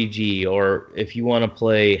RPG, or if you want to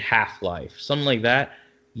play Half-Life, something like that,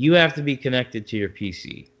 you have to be connected to your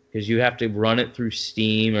PC because you have to run it through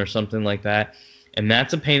Steam or something like that. And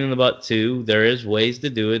that's a pain in the butt too. There is ways to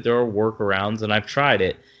do it. There are workarounds, and I've tried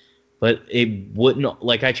it. But it wouldn't,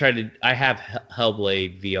 like I have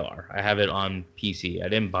Hellblade VR. I have it on PC. I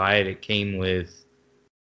didn't buy it. It came with,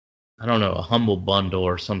 I don't know, a Humble Bundle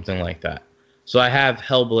or something like that. So I have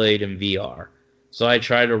Hellblade in VR. So I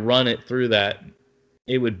tried to run it through that.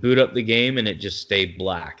 It would boot up the game and it just stayed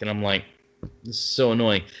black. And I'm like, this is so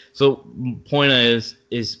annoying. So point is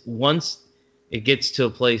once it gets to a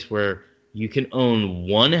place where you can own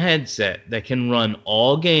one headset that can run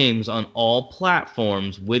all games on all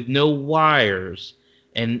platforms with no wires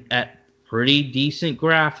and at pretty decent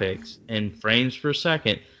graphics and frames per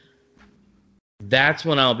second, that's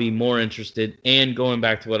when I'll be more interested. And going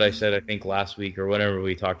back to what I said, I think last week or whenever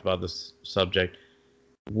we talked about this subject,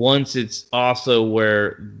 once it's also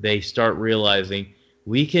where they start realizing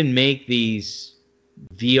we can make these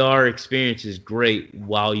VR experiences great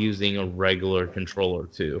while using a regular controller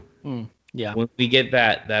too. Yeah. When we get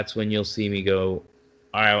that, that's when you'll see me go,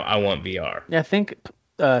 I want VR. Yeah, I think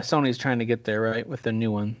Sony's trying to get there, right, with their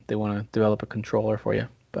new one. They want to develop a controller for you,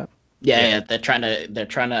 but yeah, they're trying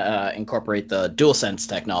to incorporate the DualSense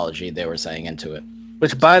technology they were saying into it.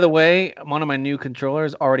 Which, by the way, one of my new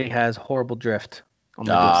controllers already has horrible drift. On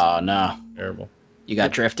my Oh no, terrible! You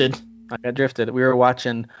got drifted. I got drifted.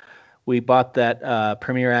 We bought that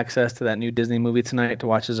premiere access to that new Disney movie tonight to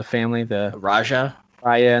watch as a family. The Raya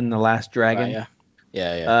and the Last Dragon.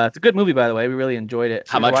 Yeah. It's a good movie, by the way. We really enjoyed it.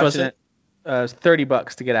 How much was it? It was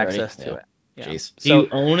 $30 to get access to it. Yeah. Jeez. Do you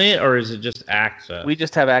own it, or is it just access? We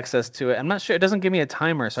just have access to it. I'm not sure. It doesn't give me a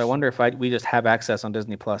timer, so I wonder if we just have access on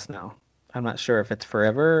Disney Plus now. I'm not sure if it's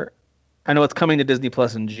forever. I know it's coming to Disney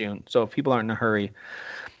Plus in June, so if people aren't in a hurry.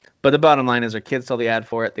 But the bottom line is our kids saw the ad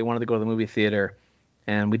for it. They wanted to go to the movie theater,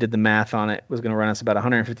 and we did the math on it. It was going to run us about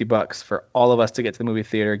 $150 for all of us to get to the movie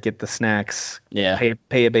theater, get the snacks, pay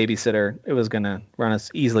a babysitter. It was going to run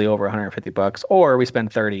us easily over $150, or we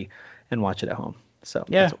spend $30 and watch it at home. So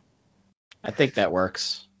yeah, I think that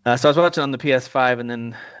works. So I was watching on the PS5, and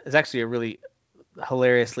then it's actually a really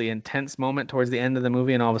hilariously intense moment towards the end of the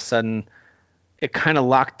movie, and all of a sudden it kind of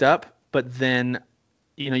locked up, but then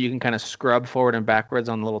you can kind of scrub forward and backwards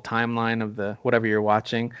on the little timeline of the whatever you're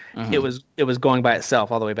watching. Mm-hmm. It was going by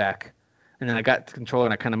itself all the way back, and then I got the controller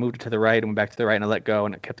and I kind of moved it to the right and went back to the right, and I let go,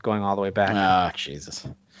 and it kept going all the way back. Oh Jesus!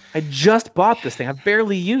 I just bought this thing. I've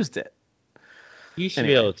barely used it. You should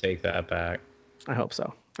be able to take that back. I hope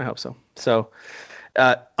so. So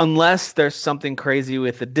Unless there's something crazy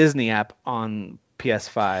with the Disney app on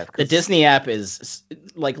PS5. The Disney app is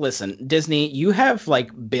like, listen, Disney, you have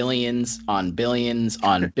like billions on billions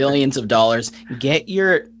on billions of dollars. Get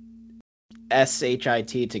your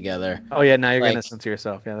SHIT together. Oh yeah, now you're Like- gonna censor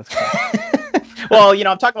yourself. Yeah, that's cool. Well,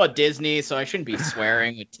 I'm talking about Disney, so I shouldn't be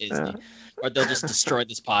swearing with Disney, or they'll just destroy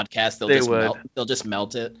this podcast. They would. They'll just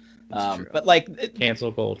melt it. True. But like,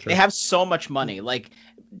 Cancel culture. they have so much money. Like,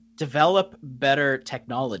 develop better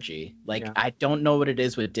technology. Like, Yeah. I don't know what it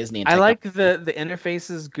is with Disney. And I like technology. the interface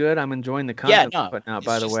is good. I'm enjoying the Yeah, content no. putting out, it's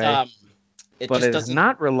by the just, way. It But just it's doesn't.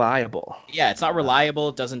 not reliable. Yeah, it's not reliable.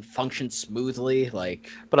 It doesn't function smoothly. Like,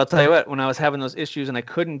 But I'll tell you what, when I was having those issues and I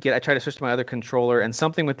tried to switch to my other controller and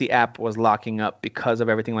something with the app was locking up because of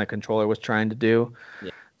everything my controller was trying to do.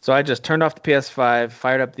 Yeah. So I just turned off the PS5,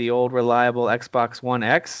 fired up the old reliable Xbox One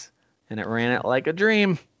X, and it ran it like a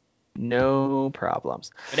dream. No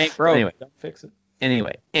problems. it ain't broke. Anyway. Don't fix it.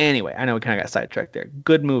 Anyway, I know we kind of got sidetracked there.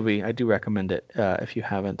 Good movie. I do recommend it if you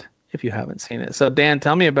haven't seen it. So Dan,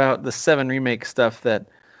 tell me about the 7 remake stuff that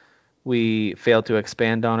we failed to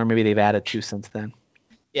expand on, or maybe they've added to since then.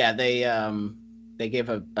 Yeah, they gave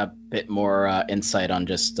a bit more insight on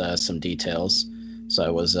just some details. So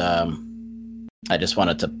it was I just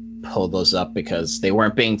wanted to pull those up because they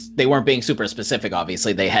weren't being super specific.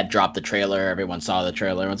 Obviously, they had dropped the trailer. Everyone saw the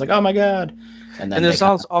trailer. Everyone's like, "Oh my god!" And there's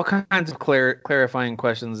all kinds of clarifying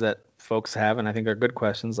questions that folks have, and I think are good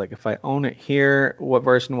questions. Like, if I own it here, what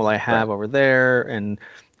version will I have over there? And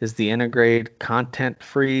is the integrate content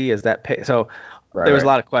free? Is that pay? So there was a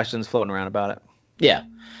lot of questions floating around about it. Yeah.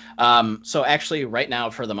 So actually, right now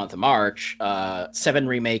for the month of March, 7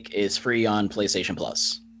 Remake is free on PlayStation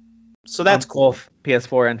Plus. So that's cool. Both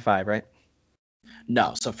PS4 and 5, right?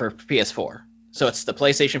 No, so for PS4. So it's the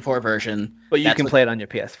PlayStation 4 version. But you That's can what- play it on your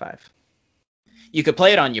PS5. You could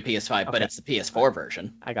play it on your PS5, but Okay. it's the PS4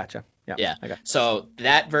 version. I gotcha. Yeah. I got. So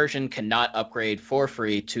that version cannot upgrade for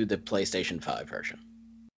free to the PlayStation 5 version.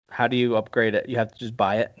 How do you upgrade it? You have to just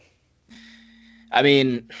buy it. I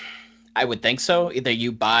mean, I would think so. Either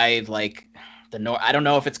you buy like I don't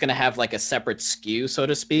know if it's going to have like a separate SKU, so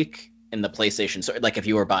to speak, in the PlayStation. So like if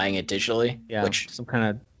you were buying it digitally, Yeah. which Some kind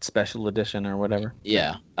of special edition or whatever.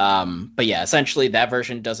 yeah. But yeah, essentially that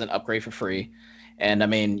version doesn't upgrade for free. And I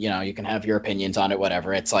mean, you can have your opinions on it,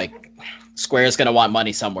 whatever. It's like Square's going to want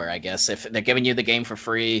money somewhere, I guess. If they're giving you the game for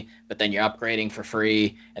free, but then you're upgrading for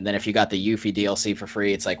free, and then if you got the Yuffie DLC for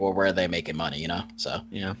free, it's like, well, where are they making money, So,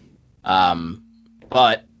 Yeah.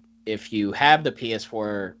 but if you have the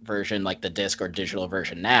PS4 version, like the disc or digital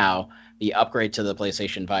version now, the upgrade to the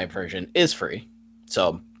PlayStation 5 version is free.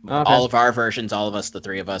 So all of our versions, all of us, the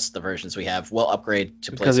three of us, the versions we have, will upgrade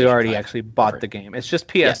to Because PlayStation we already 5 actually bought for the free. game. It's just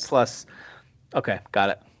PS Yes. Plus. Okay, got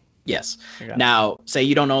it. Yes. I got it. Now, say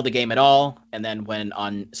you don't know the game at all, and then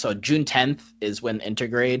so June 10th is when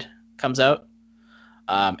Intergrade comes out,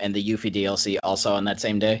 and the Yuffie DLC also on that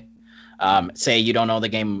same day. Say you don't know the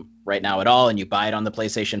game right now at all, and you buy it on the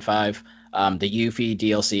PlayStation 5. The Yuffie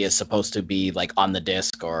DLC is supposed to be like on the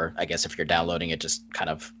disc, or I guess if you're downloading it, just kind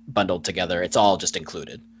of bundled together. It's all just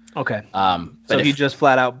included. Okay. But So if you just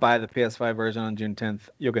flat out buy the PS5 version on June 10th,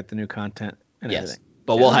 you'll get the new content and yes, everything.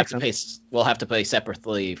 but Yeah, we'll that have makes to pay. We'll have to pay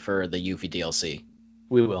separately for the Yuffie DLC.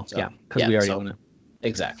 We will. So, yeah, because yeah, we already so- own it.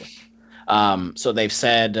 Exactly. So they've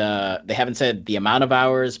said they haven't said the amount of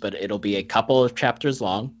hours, but it'll be a couple of chapters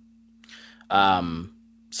long.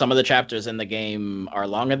 Some of the chapters in the game are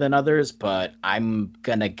longer than others, but I'm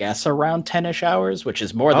gonna guess around 10-ish hours, which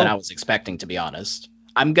is more than Oh. I was expecting, to be honest.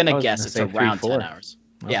 I'm I gonna was guess gonna it's say around 3, 10 4. hours.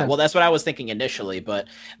 Okay. Yeah, well, that's what I was thinking initially, but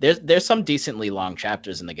there's some decently long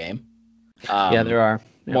chapters in the game. Yeah, there are.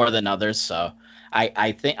 Yeah. More than others, so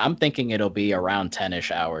I'm thinking it'll be around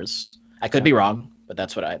 10-ish hours. I could be wrong, but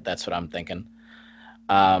that's what I'm thinking.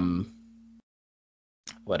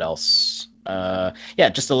 What else?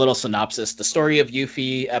 Just a little synopsis. The story of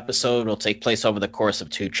Yuffie episode will take place over the course of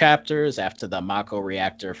 2 chapters after the Mako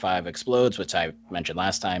Reactor 5 explodes, which I mentioned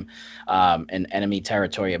last time. In enemy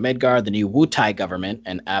territory of Midgard, the new Wutai government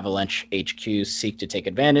and Avalanche HQ seek to take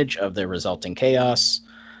advantage of the resulting chaos.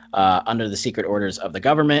 Under the secret orders of the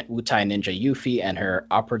government, Wutai ninja Yuffie and her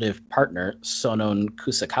operative partner, Sonon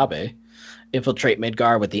Kusakabe, infiltrate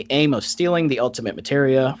Midgard with the aim of stealing the ultimate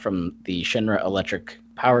materia from the Shinra Electric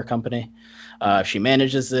Power Company. If she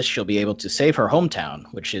manages this, she'll be able to save her hometown,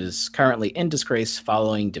 which is currently in disgrace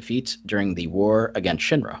following defeat during the war against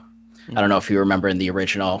Shinra. I don't know if you remember in the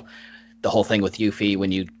original, the whole thing with Yuffie,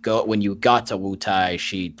 when you got to Wutai,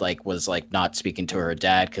 she was not speaking to her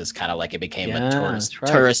dad because kind of like it became a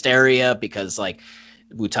tourist area because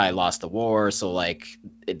Wutai lost the war, so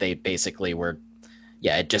they basically were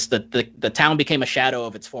yeah, it just the town became a shadow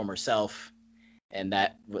of its former self, and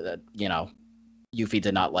that Yuffie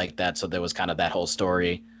did not like that, so there was kind of that whole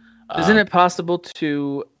story. Isn't it possible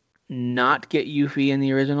to not get Yuffie in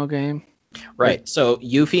the original game? Right. So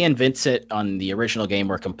Yuffie and Vincent on the original game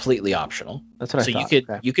were completely optional. That's what I thought.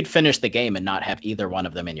 So you could finish the game and not have either one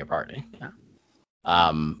of them in your party. Yeah.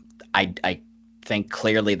 I think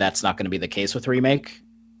clearly that's not going to be the case with Remake.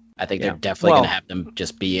 I think they're definitely going to have them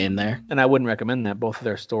just be in there. And I wouldn't recommend that. Both of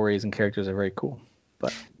their stories and characters are very cool.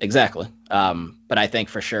 But exactly. But I think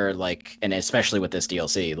for sure, like, and especially with this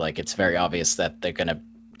DLC, like, it's very obvious that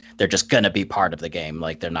they're just gonna be part of the game.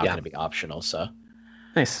 Like, they're not gonna be optional. So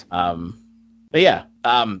nice. But yeah,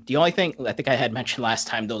 the only thing I think I had mentioned last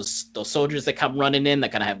time, those soldiers that come running in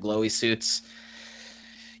that kind of have glowy suits,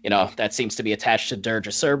 that seems to be attached to Dirge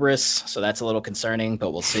of Cerberus, so that's a little concerning,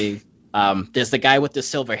 but we'll see. There's the guy with the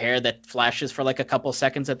silver hair that flashes for like a couple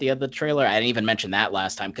seconds at the end of the trailer. I didn't even mention that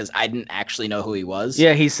last time because I didn't actually know who he was.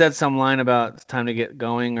 Yeah, he said some line about time to get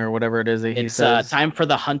going or whatever it is that he says. It's time for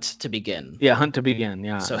the hunt to begin. Yeah, hunt to begin,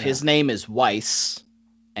 yeah. So his name is Weiss,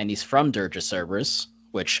 and he's from Dirge of Cerberus,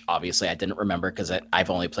 which obviously I didn't remember because I've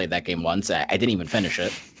only played that game once. I didn't even finish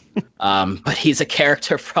it. But he's a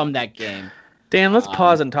character from that game. Dan, let's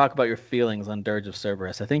pause and talk about your feelings on Dirge of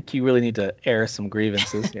Cerberus. I think you really need to air some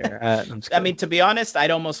grievances here. I mean, to be honest,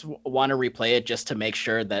 I'd almost want to replay it just to make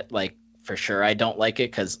sure that, like, for sure I don't like it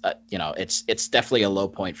because, it's definitely a low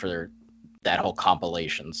point for that whole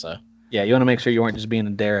compilation. So yeah, you want to make sure you weren't just being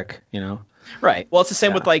a Derek, Right. Well, it's the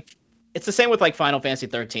same with like Final Fantasy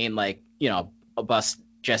 13. Like, I'll bust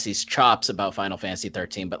Jesse's chops about Final Fantasy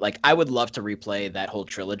 13, but like I would love to replay that whole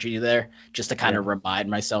trilogy there just to kind of remind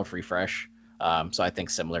myself, refresh. So I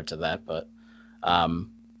think similar to that, but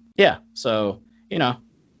so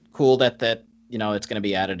cool that it's going to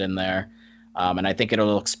be added in there, and I think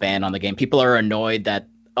it'll expand on the game. People are annoyed that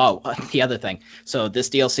the other thing. So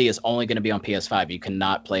this DLC is only going to be on PS5. You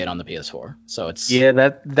cannot play it on the PS4. So it's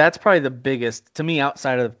that's probably the biggest to me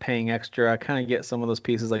outside of paying extra. I kind of get some of those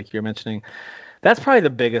pieces like you're mentioning. That's probably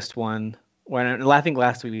the biggest one. When I think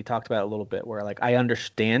last week we talked about it a little bit, where like I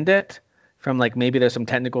understand it. From like maybe there's some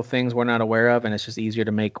technical things we're not aware of, and it's just easier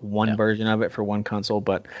to make one version of it for one console.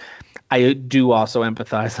 But I do also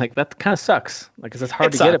empathize. Like that kind of sucks. Like 'cause it's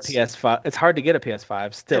hard to get a PS5. It's hard to get a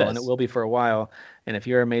PS5 still, and it will be for a while. And if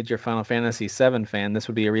you're a major Final Fantasy VII fan, this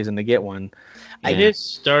would be a reason to get one. It is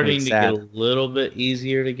starting to get a little bit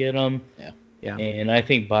easier to get them. Yeah. And I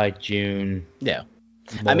think by June. Yeah.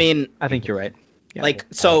 I mean, I think you're right. Yeah, like,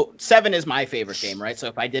 so 7 is my favorite game, right? So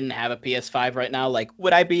if I didn't have a PS5 right now, like,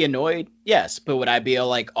 would I be annoyed? Yes. But would I be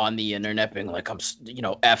like on the internet being like, I'm,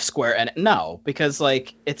 F Square? And no, because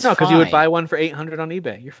like, it's no, because you would buy one for $800 on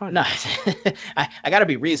eBay. You're fine. No, I got to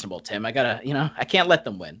be reasonable, Tim. I got to, I can't let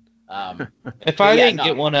them win. If I didn't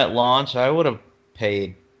get one at launch, I would have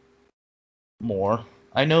paid more.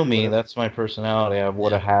 I know me. That's my personality. I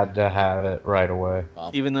would have had to have it right away.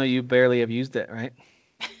 Well, even though you barely have used it, right?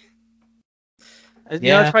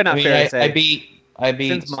 Yeah, it's probably not fair to say. I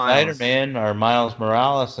beat Spider-Man or Miles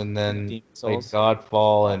Morales, and then played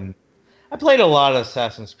Godfall, and I played a lot of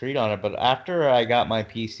Assassin's Creed on it. But after I got my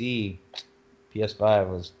PC, PS5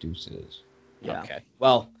 was deuces. Yeah. Okay.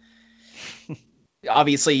 Well,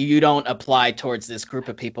 obviously you don't apply towards this group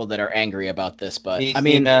of people that are angry about this, but PC I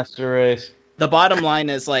mean, Master Race. The bottom line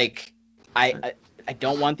is like, I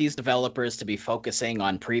don't want these developers to be focusing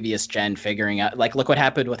on previous gen, figuring out, like, look what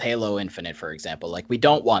happened with Halo Infinite, for example. Like, we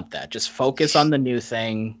don't want that. Just focus on the new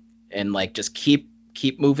thing and like just keep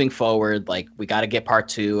moving forward. Like, we got to get part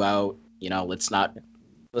 2 out. Let's not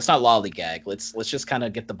lollygag. Let's just kind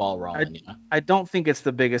of get the ball rolling. I don't think it's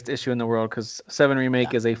the biggest issue in the world because 7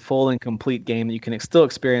 Remake is a full and complete game that you can still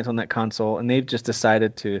experience on that console, and they've just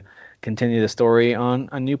decided to continue the story on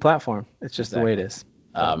a new platform. It's just the way it is.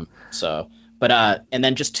 But and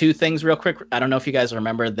then just 2 things real quick. I don't know if you guys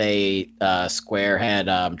remember, Square had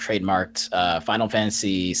trademarked Final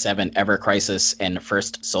Fantasy VII Ever Crisis and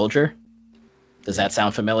First Soldier. Does that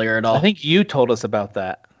sound familiar at all? I think you told us about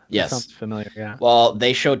that. Yes. That sounds familiar, yeah. Well,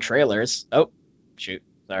 they showed trailers. Oh, shoot.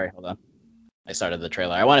 Sorry, hold on. I started the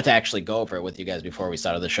trailer. I wanted to actually go over it with you guys before we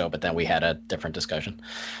started the show, but then we had a different discussion.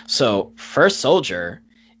 So First Soldier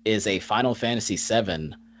is a Final Fantasy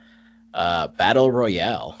VII Battle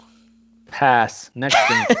Royale. Pass. Next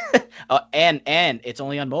thing. and it's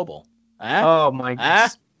only on mobile. Oh my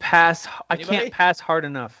goodness. Pass. I can't pass hard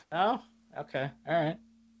enough. Oh, okay. All right.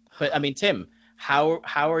 But I mean, Tim, how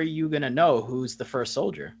are you gonna know who's the first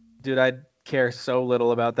soldier? Dude, I care so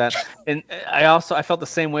little about that. And I felt the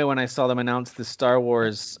same way when I saw them announce the Star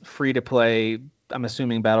Wars free to play I'm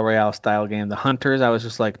assuming battle royale style game. The Hunters, I was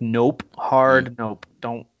just like, nope, hard, nope,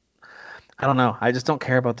 don't. I don't know. I just don't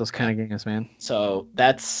care about those kind of games, man. So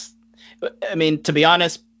that's, I mean, to be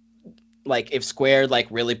honest, like if Square like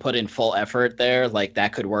really put in full effort there, like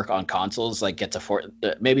that could work on consoles, like get to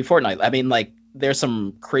maybe Fortnite. I mean, like there's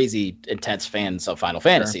some crazy intense fans of Final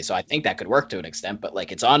Fantasy, so I think that could work to an extent. But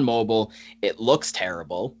like it's on mobile, it looks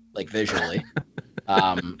terrible, like visually,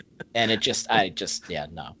 and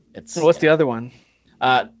no. It's What's the other one?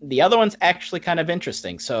 The other one's actually kind of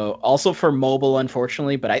interesting. So also for mobile,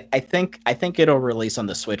 unfortunately, but I think it'll release on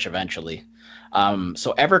the Switch eventually.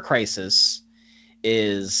 So Ever Crisis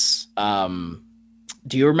is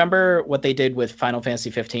do you remember what they did with Final Fantasy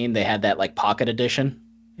 15? They had that like pocket edition.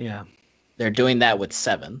 Yeah. They're doing that with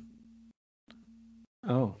 7.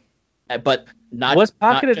 Oh. But not was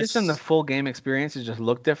pocket not edition the full game experience? It just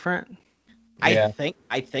looked different. I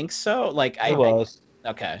think so. Like It was.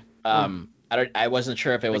 Okay. I wasn't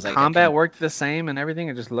sure if it was like combat worked the same and everything.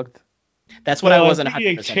 It just looked. That's what I wasn't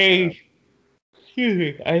 100%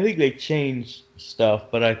 sure. I think they changed stuff,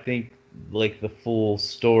 but I think like the full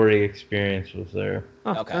story experience was there.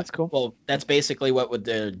 Oh, okay, that's cool. Well, that's basically what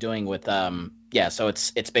they're doing with So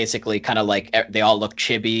it's basically kind of like they all look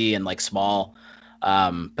chibi and like small,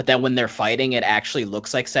 but then when they're fighting, it actually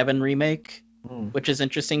looks like 7 Remake. Which is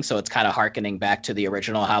interesting. So it's kind of harkening back to the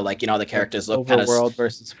original, how like, the characters look kind of overworld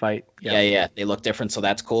versus fight. Yeah, they look different. So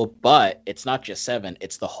that's cool. But it's not just 7.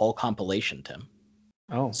 It's the whole compilation, Tim.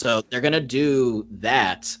 Oh. So they're going to do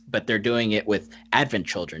that, but they're doing it with Advent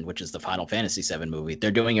Children, which is the Final Fantasy 7 movie.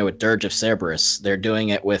 They're doing it with Dirge of Cerberus. They're doing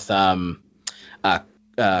it with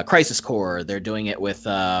Crisis Core. They're doing it with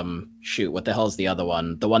what the hell is the other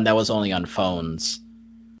one? The one that was only on phones.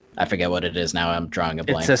 I forget what it is now. I'm drawing a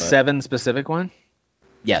blank. It's a 7 specific one?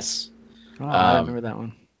 Yes. Oh, I remember that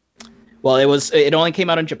one. Well, it only came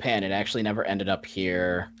out in Japan. It actually never ended up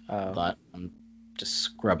here. But I'm just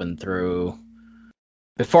scrubbing through.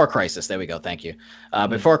 Before Crisis, there we go. Thank you.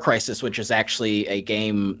 Before Crisis, which is actually a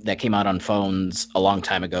game that came out on phones a long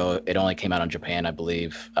time ago. It only came out in Japan, I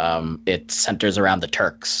believe. It centers around the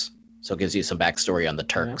Turks, so it gives you some backstory on the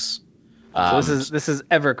Turks. Yeah. So this is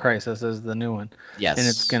Ever Crisis is the new one. Yes. And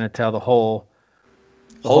it's gonna tell the whole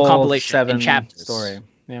compilation 7 in chapters. Story.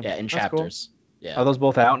 Yeah, in chapters. Cool. Yeah. Are those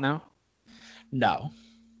both out now? No.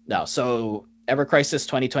 So Ever Crisis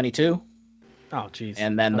 2022. Oh, jeez.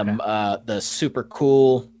 And then the super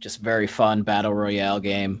cool, just very fun battle royale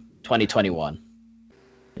game 2021.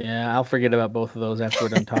 Yeah, I'll forget about both of those after we're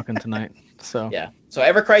done talking tonight. So yeah. So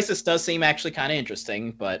Ever Crisis does seem actually kind of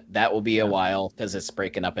interesting, but that will be a while because it's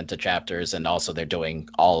breaking up into chapters, and also they're doing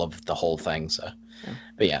all of the whole thing. So,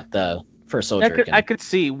 but yeah, the First Soldier. I could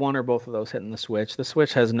see one or both of those hitting the Switch. The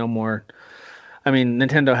Switch has no more. I mean,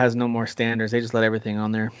 Nintendo has no more standards. They just let everything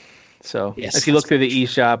on there. So if you look through the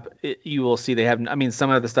eShop, you will see they have. I mean, some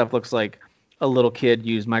of the stuff looks like a little kid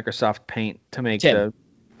used Microsoft Paint to make the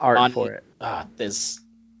art for it.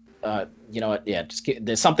 You know what? Yeah,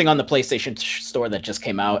 there's something on the PlayStation Store that just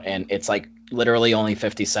came out, and it's like literally only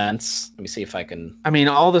 50 cents. Let me see if I can. I mean,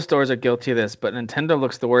 all the stores are guilty of this, but Nintendo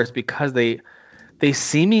looks the worst because they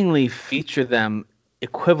seemingly feature them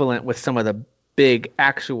equivalent with some of the big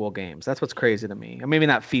actual games. That's what's crazy to me. Or maybe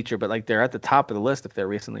not feature, but like they're at the top of the list if they're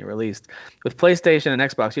recently released. With PlayStation and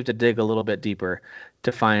Xbox, you have to dig a little bit deeper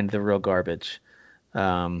to find the real garbage.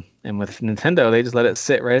 And with Nintendo, they just let it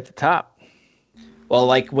sit right at the top. Well,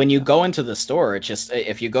 like when you go into the store, it's just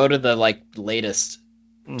if you go to the like latest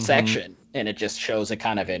section and it just shows it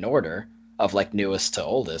kind of in order of like newest to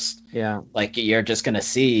oldest. Yeah. Like you're gonna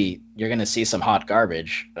see some hot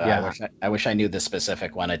garbage. Yeah. I wish I knew the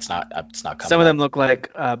specific one. It's not coming. Some of them look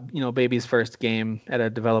like baby's first game at a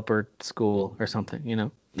developer school or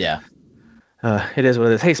something. Yeah. It is what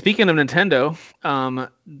it is. Hey, speaking of Nintendo,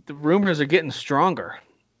 the rumors are getting stronger.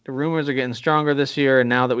 The rumors are getting stronger this year, and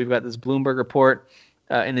now that we've got this Bloomberg report,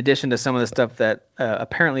 in addition to some of the stuff that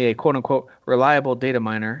apparently a quote-unquote reliable data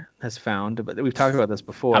miner has found, but we've talked about this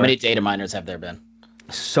before. How many data miners have there been?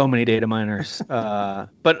 So many data miners.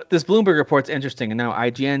 But this Bloomberg report's interesting, and now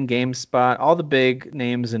IGN, GameSpot, all the big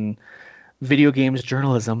names in video games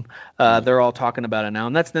journalism, they're all talking about it now,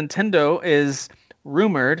 and that's Nintendo is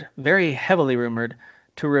rumored, very heavily rumored,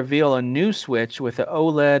 to reveal a new Switch with an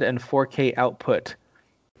OLED and 4K output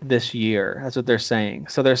this year. That's what they're saying.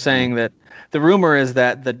 So they're saying that the rumor is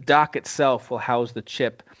that the dock itself will house the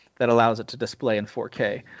chip that allows it to display in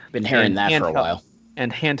 4K. Been hearing that for a while.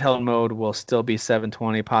 And handheld mode will still be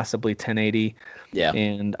 720, possibly 1080. Yeah.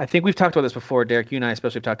 And I think we've talked about this before, Derek. You and I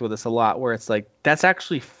especially have talked about this a lot, where it's like, that's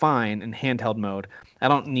actually fine in handheld mode. I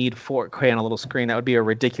don't need 4K on a little screen. That would be a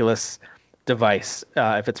ridiculous device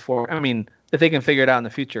if it's 4. I mean, If they can figure it out in the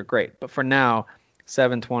future, great. But for now,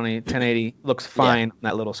 720, 1080 looks fine on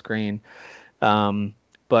that little screen.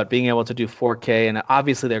 But being able to do 4K, and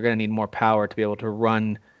obviously they're going to need more power to be able to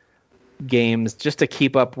run games just to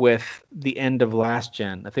keep up with the end of last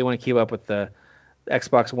gen. If they want to keep up with the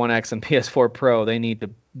Xbox One X and PS4 Pro, they need to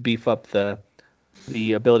beef up the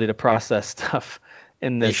ability to process stuff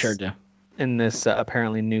in this. They sure do. In this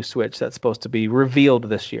apparently new Switch that's supposed to be revealed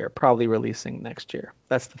this year, probably releasing next year.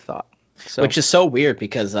 That's the thought. So, which is so weird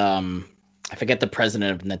because I forget the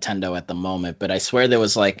president of Nintendo at the moment, but I swear there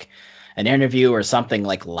was like an interview or something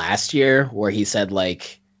like last year where he said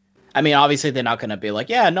like, I mean, obviously they're not going to be like,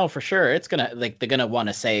 yeah, no, for sure. It's going to like, they're going to want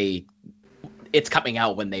to say it's coming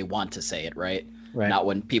out when they want to say it, right? Not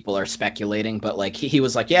when people are speculating, but like he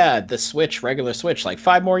was like, yeah, the Switch, regular Switch, like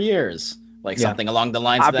 5 more years. Like something along the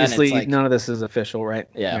lines obviously, of that. Obviously, like, none of this is official, right?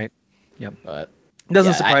 Yeah. Right. Yep. But it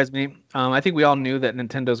doesn't surprise me. I think we all knew that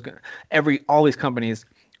Nintendo's all these companies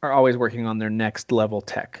are always working on their next level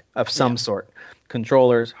tech of some sort.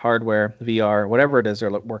 Controllers, hardware, VR, whatever it is they're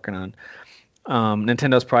working on.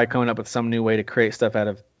 Nintendo's probably coming up with some new way to create stuff out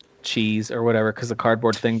of cheese or whatever because the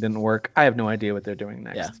cardboard thing didn't work. I have no idea what they're doing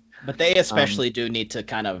next. Yeah. But they especially do need to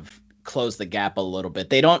kind of close the gap a little bit.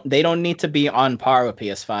 They don't need to be on par with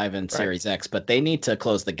PS5 and Series X, but they need to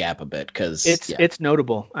close the gap a bit because it's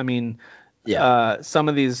notable. I mean, some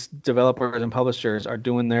of these developers and publishers are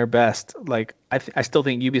doing their best. Like I still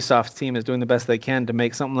think Ubisoft's team is doing the best they can to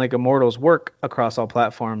make something like Immortals work across all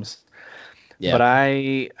platforms. Yeah. But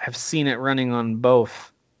I have seen it running on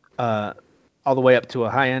both, all the way up to a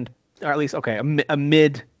high end, or at least a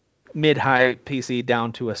mid high PC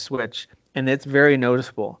down to a Switch, and it's very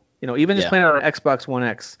noticeable. You know, even just playing on an Xbox One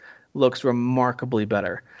X looks remarkably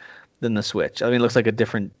better than the Switch. I mean, it looks like a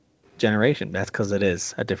different generation. That's because it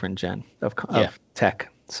is a different gen of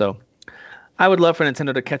tech. So I would love for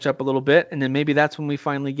Nintendo to catch up a little bit, and then maybe that's when we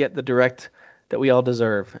finally get the Direct that we all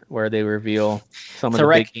deserve, where they reveal some of the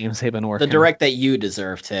big games they've been working on. The Direct that you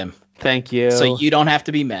deserve, Tim. Thank you. So you don't have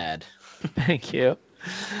to be mad. Thank you.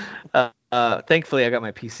 Thankfully, I got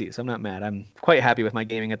my PC, so I'm not mad. I'm quite happy with my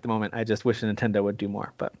gaming at the moment. I just wish Nintendo would do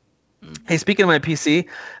more, but... Hey, speaking of my PC,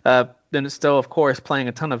 then it's still, of course, playing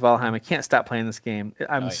a ton of Valheim. I can't stop playing this game.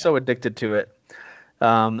 I'm so addicted to it.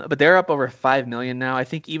 But they're up over 5 million now. I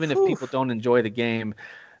think even if people don't enjoy the game,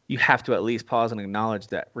 you have to at least pause and acknowledge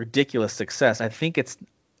that ridiculous success. I think it's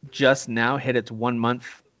just now hit its 1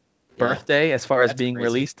 month birthday as far as being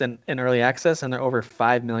released in early access, and they're over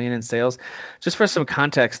 5 million in sales. Just for some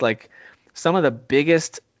context, like some of the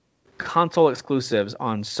biggest console exclusives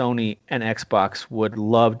on Sony and Xbox would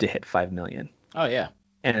love to hit 5 million. Oh yeah.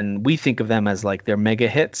 And we think of them as like their mega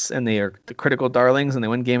hits and they are the critical darlings and they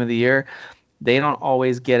win game of the year. They don't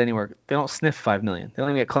always get anywhere. They don't sniff 5 million. They don't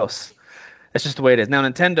even get close. That's just the way it is. Now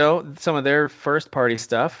Nintendo, some of their first party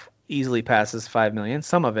stuff easily passes 5 million,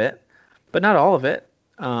 some of it, but not all of it.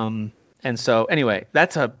 And so anyway,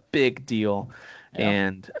 that's a big deal. Yeah.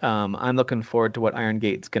 And I'm looking forward to what Iron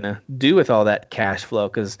Gate's going to do with all that cash flow,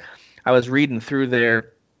 because I was reading through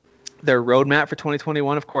their roadmap for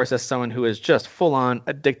 2021. Of course, as someone who is just full on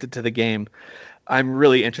addicted to the game, I'm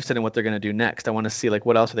really interested in what they're going to do next. I want to see like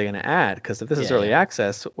what else are they going to add, because if this is early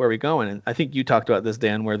access, where are we going? And I think you talked about this,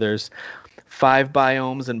 Dan, where there's 5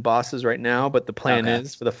 biomes and bosses right now, but the plan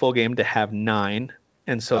is for the full game to have 9.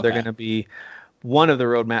 And so they're going to be one of the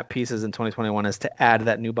roadmap pieces in 2021 is to add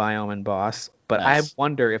that new biome and boss. But I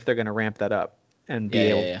wonder if they're going to ramp that up and be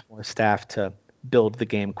able to more staff to build the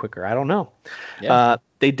game quicker. I don't know.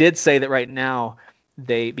 They did say that right now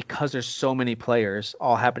because there's so many players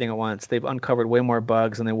all happening at once, they've uncovered way more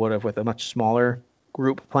bugs than they would have with a much smaller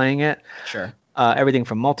group playing it. Sure. Everything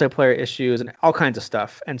from multiplayer issues and all kinds of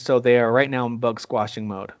stuff. And so they are right now in bug squashing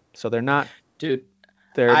mode. So they're not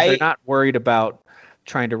they're not worried about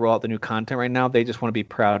trying to roll out the new content right now. They just want to be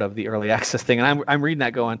proud of the early access thing. And I'm reading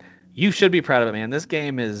that going, you should be proud of it, man. This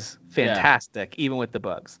game is fantastic, even with the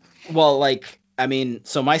bugs. Well, like, I mean,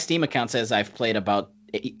 so my Steam account says I've played about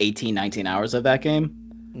 18, 19 hours of that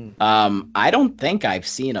game. I don't think I've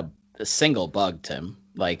seen a single bug, Tim,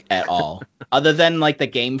 like at all, other than like the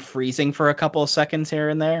game freezing for a couple of seconds here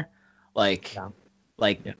and there. Like,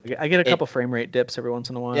 I get a couple frame rate dips every once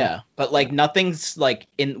in a while. Yeah, but like nothing's like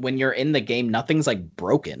when you're in the game, nothing's like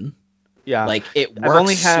broken. Yeah, like it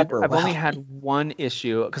works. I've only had one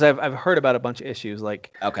issue, because I've heard about a bunch of issues,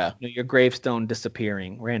 like your gravestone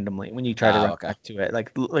disappearing randomly when you try to run back to it,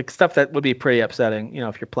 like stuff that would be pretty upsetting,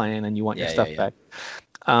 if you're playing and you want your stuff back.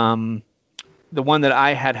 The one that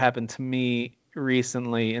I had happen to me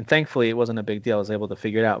recently, and thankfully it wasn't a big deal, I was able to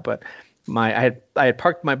figure it out, but I had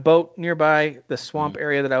parked my boat nearby the swamp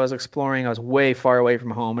area that I was exploring. I was way far away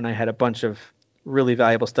from home, and I had a bunch of really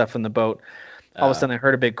valuable stuff in the boat. All of a sudden, I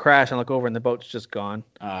heard a big crash, and I look over, and the boat's just gone.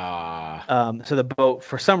 So the boat,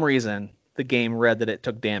 for some reason, the game read that it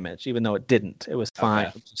took damage, even though it didn't. It was fine.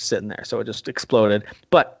 It was just sitting there, so it just exploded.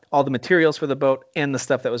 But all the materials for the boat and the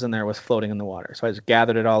stuff that was in there was floating in the water. So I just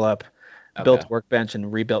gathered it all up, built a workbench,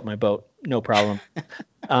 and rebuilt my boat. No problem.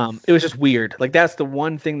 It was just weird. Like, that's the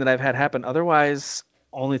one thing that I've had happen. Otherwise,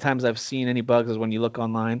 only times I've seen any bugs is when you look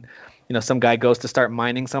online. You know, some guy goes to start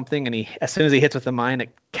mining something, and as soon as he hits with the mine,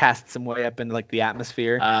 it casts him way up into like the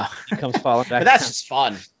atmosphere. He comes falling back. But that's just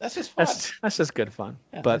fun. That's just fun. That's just good fun.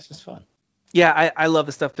 Yeah, but that's just fun. Yeah, I love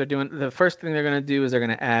the stuff they're doing. The first thing they're going to do is they're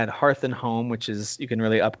going to add Hearth and Home, which is you can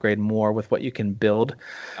really upgrade more with what you can build.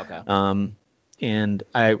 Okay. And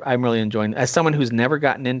I'm really enjoying, as someone who's never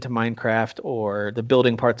gotten into Minecraft or the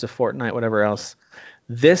building parts of Fortnite, whatever else,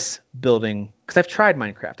 this building, because I've tried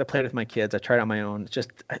Minecraft. I played with my kids. I tried it on my own.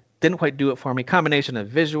 I didn't quite do it for me. Combination of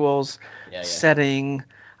visuals, setting.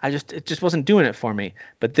 It just wasn't doing it for me.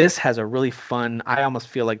 But this has a really fun, I almost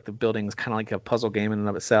feel like the building is kind of like a puzzle game in and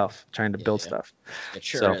of itself, trying to build stuff. It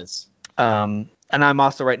sure is. And I'm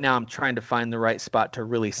also right now, I'm trying to find the right spot to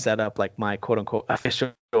really set up like my quote unquote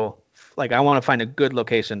official, like I want to find a good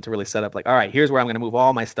location to really set up like, all right, here's where I'm going to move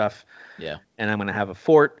all my stuff. Yeah. And I'm going to have a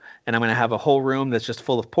fort, and I'm going to have a whole room that's just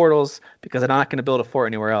full of portals, because I'm not going to build a fort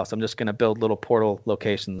anywhere else. I'm just going to build little portal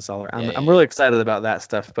locations all around. I'm really excited about that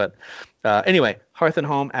stuff. But anyway, Hearth and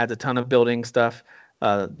Home adds a ton of building stuff.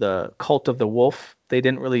 The Cult of the Wolf, they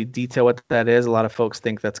didn't really detail what that is. A lot of folks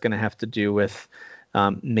think that's going to have to do with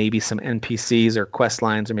maybe some NPCs or quest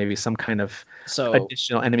lines, or maybe some kind of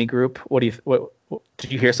additional enemy group. What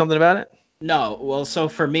did you hear something about it? No, well, so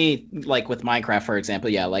for me, like with Minecraft, for example,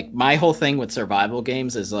 like my whole thing with survival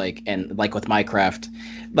games is like, and like with Minecraft,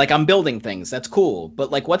 like I'm building things, that's cool, but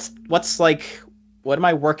like what's like, what am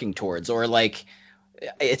I working towards? Or like,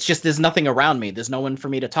 it's just, there's nothing around me. There's no one for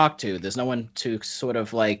me to talk to. There's no one to sort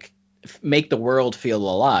of like make the world feel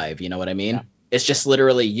alive. You know what I mean? Yeah. It's just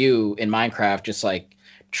literally you in Minecraft, just like,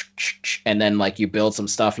 and then like you build some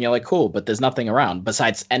stuff and you're like, cool, but there's nothing around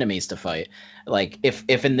besides enemies to fight. Like if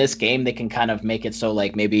in this game they can kind of make it so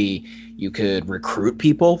like maybe you could recruit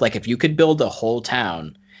people, like if you could build a whole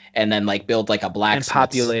town and then like build like a blacksmith and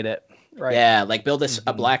populate it. Right. Yeah, like build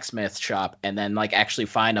a blacksmith shop and then like actually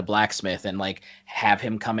find a blacksmith and like have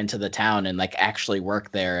him come into the town and like actually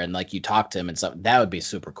work there, and like you talk to him and stuff. That would be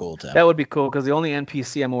super cool too. That would be cool, because the only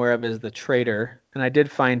NPC I'm aware of is the trader, and I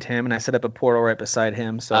did find him and I set up a portal right beside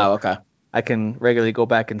him, so I can regularly go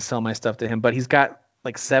back and sell my stuff to him. But he's got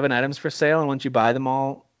like 7 items for sale, and once you buy them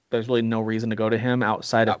all, there's really no reason to go to him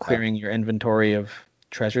outside of clearing your inventory of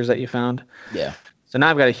treasures that you found. Yeah. So now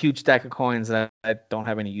I've got a huge stack of coins that I don't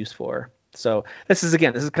have any use for. So this is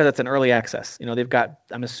because it's an early access. You know,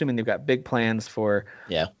 I'm assuming they've got big plans for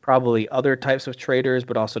probably other types of traders,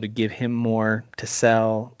 but also to give him more to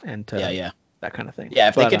sell and to that kind of thing. Yeah,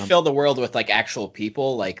 if they could fill the world with like actual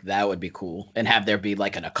people, like that would be cool, and have there be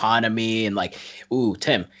like an economy and like, ooh,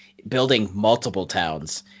 Tim, building multiple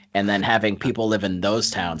towns and then having people live in those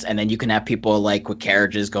towns, and then you can have people like with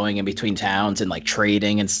carriages going in between towns and like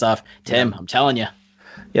trading and stuff. Tim, I'm telling you.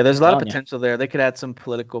 Yeah, there's a lot of potential there. They could add some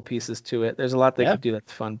political pieces to it. There's a lot they could do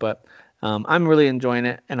that's fun, but I'm really enjoying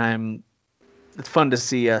it, and it's fun to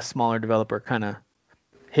see a smaller developer kind of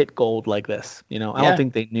hit gold like this. You know, I don't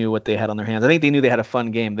think they knew what they had on their hands. I think they knew they had a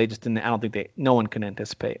fun game. They just didn't. I don't think no one can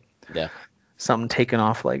anticipate something taking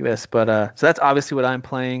off like this. But so that's obviously what I'm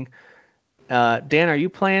playing. Dan, are you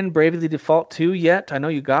playing Bravely Default 2 yet? I know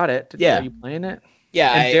you got it. Are you playing it?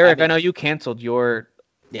 Yeah. And Derek, I know you canceled your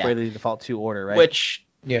Bravely Default 2 order, right? Which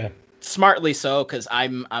smartly so, because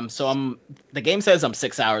I'm the game says I'm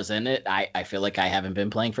 6 hours in it. I feel like I haven't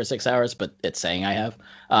been playing for 6 hours, but it's saying I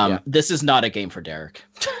have. This is not a game for Derek.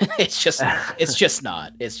 it's just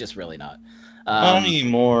not. It's just really not. Not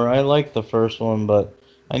anymore. I liked the first one, but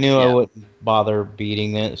I knew I wouldn't bother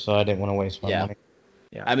beating it, so I didn't want to waste my money.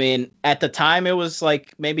 Yeah. I mean, at the time it was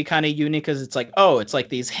like maybe kind of unique because it's like, oh, it's like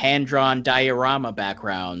these hand-drawn diorama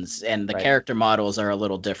backgrounds and the character models are a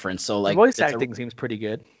little different. So like the voice acting seems pretty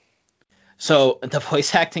good. So the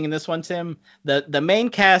voice acting in this one, Tim, the main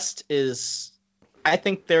cast is, I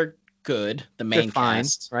think they're good. The main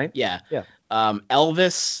cast, right? Yeah.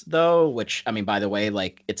 Elvis though, which I mean, by the way,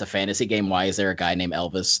 like it's a fantasy game. Why is there a guy named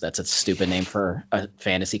Elvis? That's a stupid name for a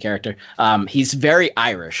fantasy character. He's very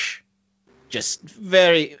Irish. Just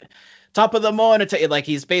very top of the monitor, like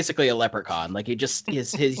he's basically a leprechaun. Like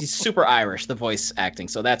he's super Irish, the voice acting,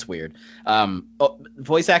 so that's weird.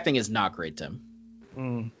 Voice acting is not great,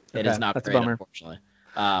 Tim. It is not great, unfortunately.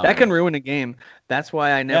 That can ruin a game. That's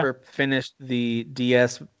why I never finished the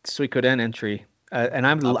DS Suikoden entry. And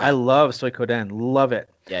I love Suikoden, love it.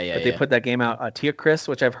 But they put that game out, Tia Chris,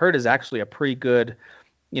 which I've heard is actually a pretty good,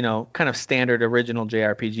 kind of standard original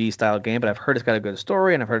JRPG style game. But I've heard it's got a good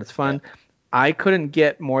story, and I've heard it's fun. Yeah. I couldn't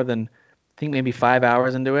get more than, I think, maybe 5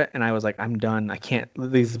 hours into it, and I was like, I'm done. I can't.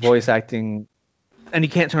 These voice acting, and you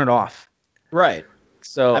can't turn it off. Right.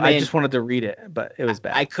 So I just wanted to read it, but it was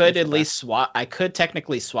bad. I could at least swap. I could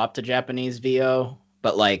technically swap to Japanese VO,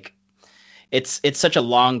 but like, it's such a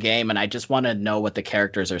long game, and I just want to know what the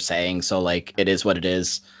characters are saying. So like, it is what it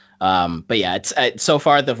is. But yeah, it's so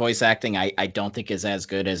far the voice acting I don't think is as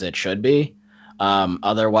good as it should be.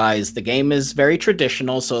 Otherwise, the game is very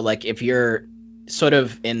traditional. So like, if you're sort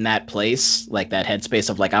of in that place, like that headspace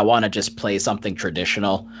of like, I want to just play something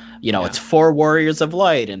traditional, it's 4 warriors of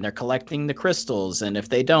light and they're collecting the crystals, and if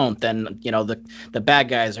they don't, then the bad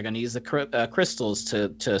guys are going to use the crystals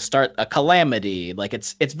to start a calamity. Like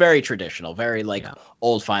it's very traditional, very like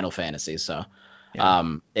old Final Fantasy. So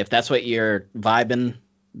if that's what you're vibing,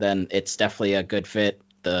 then it's definitely a good fit.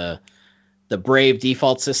 The Brave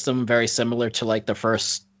default system, very similar to like the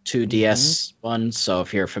first 2 DS ones. So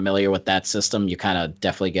if you're familiar with that system, you kind of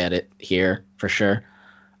definitely get it here for sure.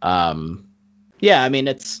 I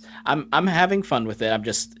mean, I'm having fun with it. I'm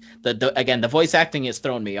just again, the voice acting is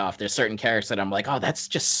throwing me off. There's certain characters that I'm like, oh, that's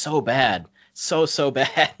just so bad, so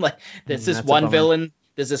bad. Like there's this one villain.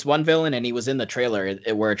 There's this one villain, and he was in the trailer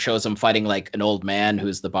where it shows him fighting like an old man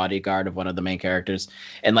who's the bodyguard of one of the main characters,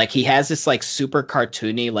 and like he has this like super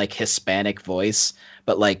cartoony like Hispanic voice,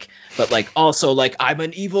 but also like, I'm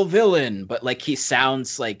an evil villain, but like he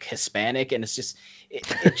sounds like Hispanic, and it's just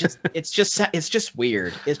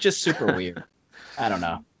weird. It's just super weird. I don't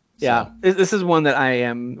know. Yeah, this is one that I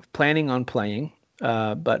am planning on playing.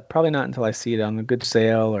 But probably not until I see it on a good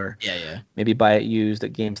sale, or maybe buy it used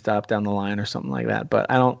at GameStop down the line or something like that.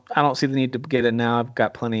 But I don't see the need to get it now. I've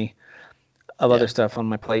got plenty of other stuff on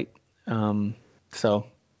my plate. And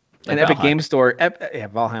Epic Game Store,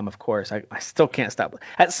 Valheim, of course. I still can't stop.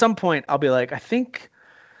 At some point, I'll be like, I think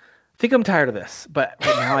I'm tired of this. But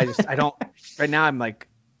right now, I don't. Right now, I'm like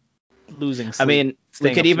losing sleep. I mean,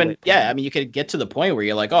 we could even, you could get to the point where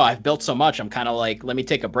you're like, oh, I've built so much, I'm kind of like, let me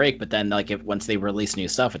take a break. But then like, once they release new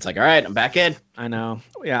stuff, it's like, all right, I'm back in. I know.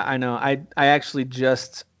 Yeah, I know. I actually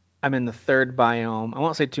I'm in the 3rd biome. I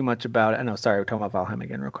won't say too much about it. I know. Sorry, we're talking about Valheim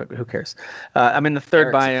again real quick, but who cares? I'm in the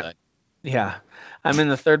 3rd biome. Yeah, I'm in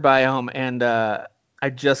the 3rd biome, and I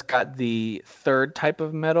just got the 3rd type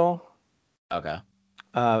of metal. Okay.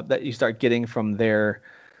 That you start getting from they're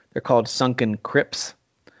called sunken crypts.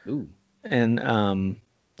 Ooh. And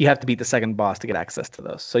you have to beat the 2nd boss to get access to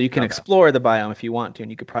those. So you can explore the biome if you want to,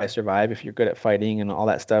 and you could probably survive if you're good at fighting and all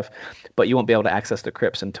that stuff, but you won't be able to access the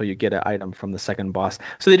crypts until you get an item from the 2nd boss.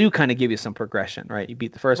 So they do kind of give you some progression, right? You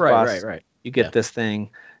beat the 1st boss, you get this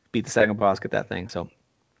thing, beat the 2nd boss, get that thing. So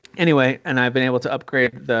anyway, and I've been able to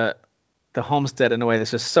upgrade the homestead in a way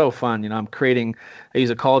that's just so fun. I use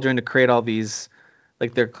a cauldron to create all these,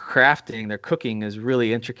 like their cooking is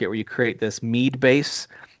really intricate, where you create this mead base,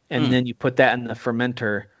 and then you put that in the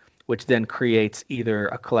fermenter, which then creates either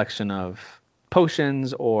a collection of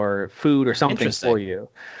potions or food or something for you.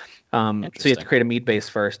 So you have to create a mead base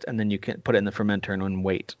first, and then you can put it in the fermenter and then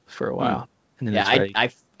wait for a while. And then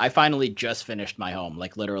I finally just finished my home,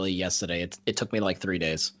 like literally yesterday. It took me like 3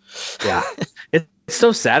 days. Yeah. It's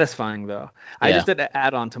so satisfying, though. I just did an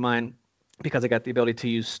add-on to mine because I got the ability to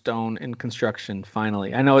use stone in construction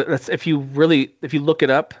finally. I know that's if you look it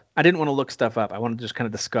up, I didn't want to look stuff up. I wanted to just kind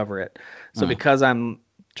of discover it. So because I'm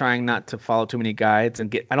trying not to follow too many guides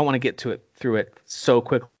and I don't want to get through it so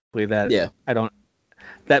quickly that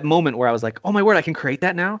that moment where I was like, oh my word, I can create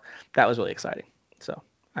that now. That was really exciting. So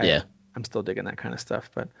I'm still digging that kind of stuff.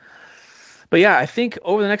 But yeah, I think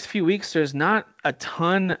over the next few weeks, there's not a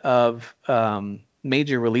ton of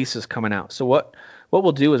major releases coming out. So what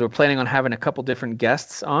we'll do is we're planning on having a couple different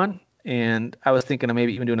guests on, and I was thinking of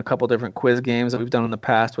maybe even doing a couple different quiz games that we've done in the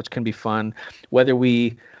past, which can be fun. Whether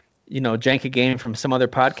we, jank a game from some other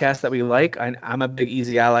podcast that we like. I'm a big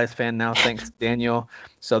Easy Allies fan now, thanks to Daniel.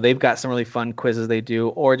 So they've got some really fun quizzes they do,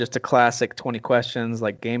 or just a classic 20 questions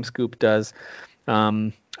like Game Scoop does.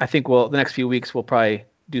 I think the next few weeks we'll probably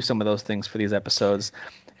do some of those things for these episodes.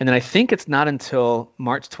 And then I think it's not until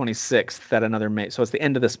March 26th that so it's the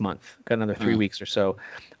end of this month, got another 3 weeks or so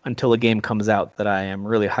until a game comes out that I am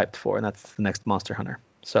really hyped for, and that's the next Monster Hunter.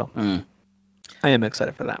 So I am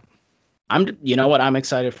excited for that. What I'm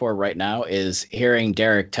excited for right now is hearing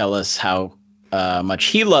Derek tell us how much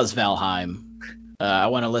he loves Valheim. I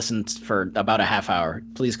want to listen for about a half hour.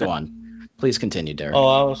 Please go on. Please continue, Derek. Oh,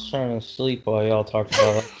 I was trying to sleep while y'all talked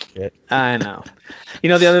about that shit. I know.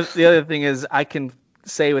 The other thing is I can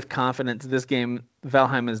say with confidence this game,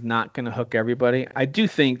 Valheim is not going to hook everybody. I do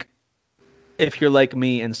think if you're like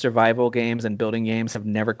me and survival games and building games have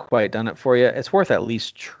never quite done it for you, it's worth at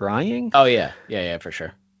least trying. Oh yeah, for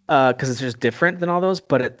sure. Because it's just different than all those,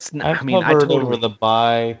 but it's not. I hovered over the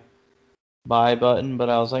buy button, but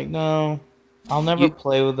I was like, no, I'll never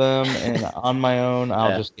play with them, and on my own,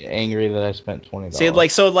 I'll just get angry that I spent $20. See,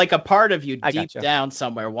 like a part of you deep down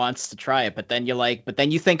somewhere wants to try it, but then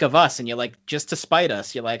you think of us, and you're like, just to spite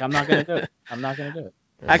us, you're like, I'm not gonna do it. I'm not gonna do it.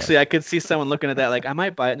 Actually, I could see someone looking at that like, I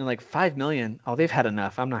might buy it, and they're like, $5 million. Oh, they've had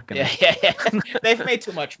enough. I'm not gonna. Yeah. They've made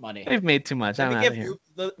too much money. They've made too much.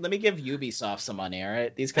 Let me give Ubisoft some money. All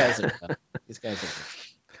right, these guys are. These guys are.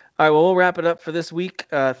 All right, well, we'll wrap it up for this week.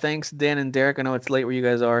 Thanks, Dan and Derek. I know it's late where you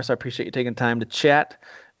guys are, so I appreciate you taking time to chat.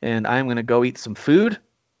 And I'm going to go eat some food.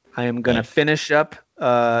 I am going to finish up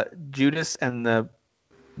Judas and the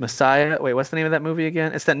Messiah. Wait, what's the name of that movie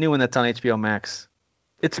again? It's that new one that's on HBO Max.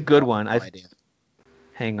 It's a good one. No idea.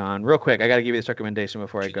 Hang on, real quick. I got to give you this recommendation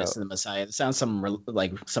before Judas I go. and the Messiah. It sounds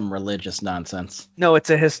like some religious nonsense. No,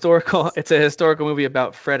 it's a historical movie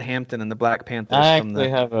about Fred Hampton and the Black Panthers.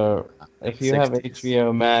 If you have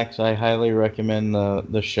HBO Max, I highly recommend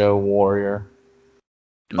the show Warrior.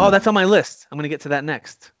 Oh, that's on my list. I'm going to get to that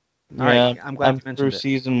next. All right, I'm glad you mentioned through it.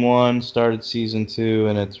 season 1, started season 2,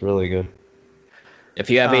 and it's really good.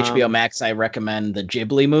 If you have HBO Max, I recommend the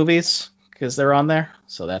Ghibli movies because they're on there,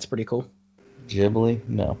 so that's pretty cool. Ghibli?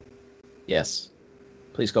 No. Yes.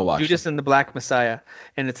 Please go watch Judas and the Black Messiah,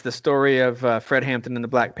 and it's the story of Fred Hampton and the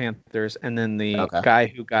Black Panthers, and then the guy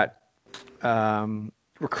who got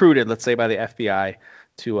recruited, let's say, by the FBI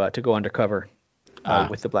to go undercover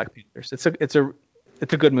with the Black Panthers. It's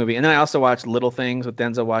a good movie. And then I also watched Little Things with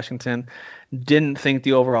Denzel Washington. Didn't think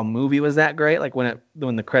the overall movie was that great. Like when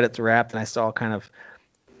the credits wrapped and I saw kind of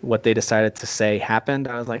what they decided to say happened,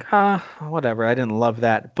 I was like, whatever. I didn't love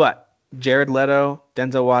that. But Jared Leto,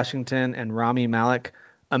 Denzel Washington, and Rami Malek,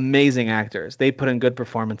 amazing actors. They put in good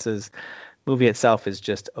performances. Movie itself is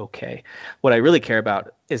just okay. What I really care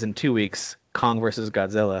about is in 2 weeks, Kong versus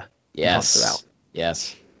Godzilla. Yes.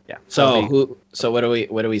 Yes. Yeah. So what do we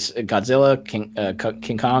Godzilla,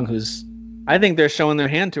 King Kong, who's I think they're showing their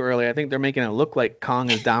hand too early. I think they're making it look like Kong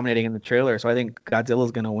is dominating in the trailer, so I think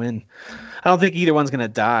Godzilla's going to win. I don't think either one's going to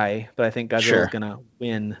die, but I think Godzilla's going to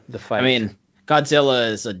win the fight. I mean,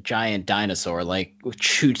 Godzilla is a giant dinosaur, like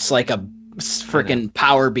shoots like a freaking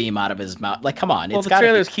power beam out of his mouth. Like, come on. Well, the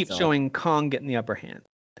trailers keep showing Kong getting the upper hand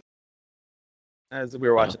as we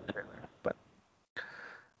were watching the trailer. But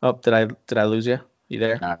did I lose you? You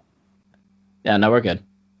there? No. Yeah, no, we're good.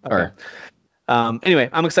 Okay. Anyway,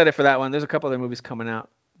 I'm excited for that one. There's a couple other movies coming out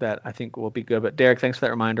that I think will be good. But Derek, thanks for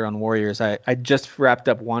that reminder on Warriors. I just wrapped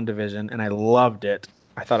up WandaVision and I loved it.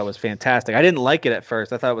 I thought it was fantastic. I didn't like it at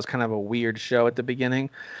first. I thought it was kind of a weird show at the beginning.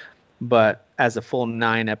 But as a full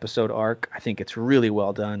 9-episode arc, I think it's really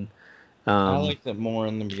well done. I liked it more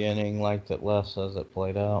in the beginning, liked it less as it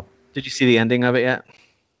played out. Did you see the ending of it yet?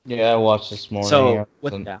 Yeah, I watched this morning. So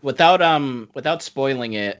without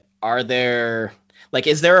spoiling it,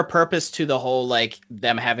 is there a purpose to the whole like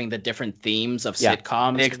them having the different themes of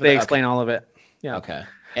sitcoms? They explain all of it. Yeah. Okay.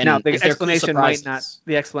 And now the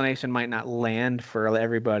explanation might not land for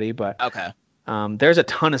everybody, but there's a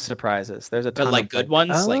ton of surprises. There's a ton of good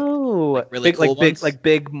ones, really cool ones? like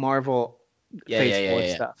big Marvel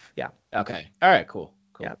stuff. Yeah. Okay. All right. Cool.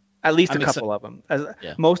 Yeah. At least a couple of them.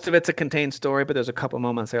 Most of it's a contained story, but there's a couple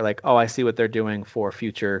moments they're like, oh, I see what they're doing for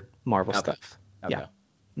future Marvel stuff. Okay. Yeah.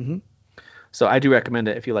 Mm-hmm. So I do recommend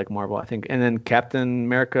it if you like Marvel, I think. And then Falcon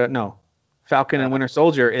and Winter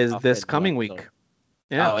Soldier is this coming week.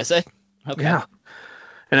 Yeah. Oh, is it? Okay. Yeah.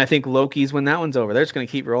 And I think Loki's when that one's over. They're just going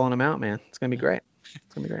to keep rolling them out, man. It's going to be great.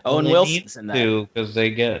 Owen Wilson's in that. Because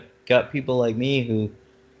they got people like me who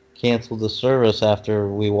canceled the service after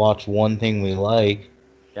we watch one thing we like.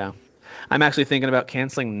 Yeah. I'm actually thinking about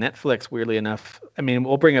canceling Netflix, weirdly enough. I mean,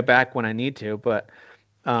 we'll bring it back when I need to, but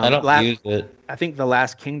I don't use it. I think The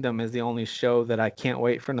Last Kingdom is the only show that I can't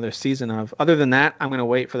wait for another season of. Other than that, I'm going to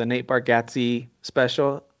wait for the Nate Bargatze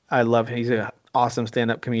special. I love him. He's an awesome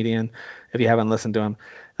stand-up comedian, if you haven't listened to him.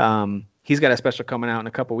 He's got a special coming out in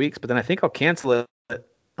a couple weeks, but then I think I'll cancel it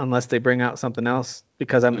unless they bring out something else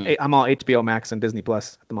because I'm all HBO Max and Disney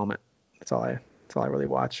Plus at the moment. That's all I really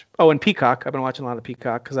watch. Oh, and Peacock. I've been watching a lot of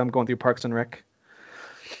Peacock because I'm going through Parks and Rec.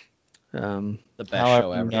 The best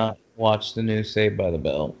show ever. Not watch the new Saved by the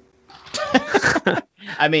Bell.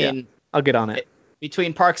 I mean, I'll get on it.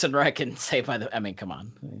 Between Parks and Rec and Saved by the, come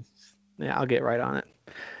on. Yeah, I'll get right on it.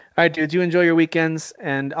 All right, dudes, you enjoy your weekends,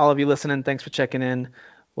 and all of you listening, thanks for checking in.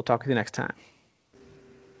 We'll talk with you next time.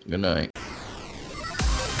 Good night.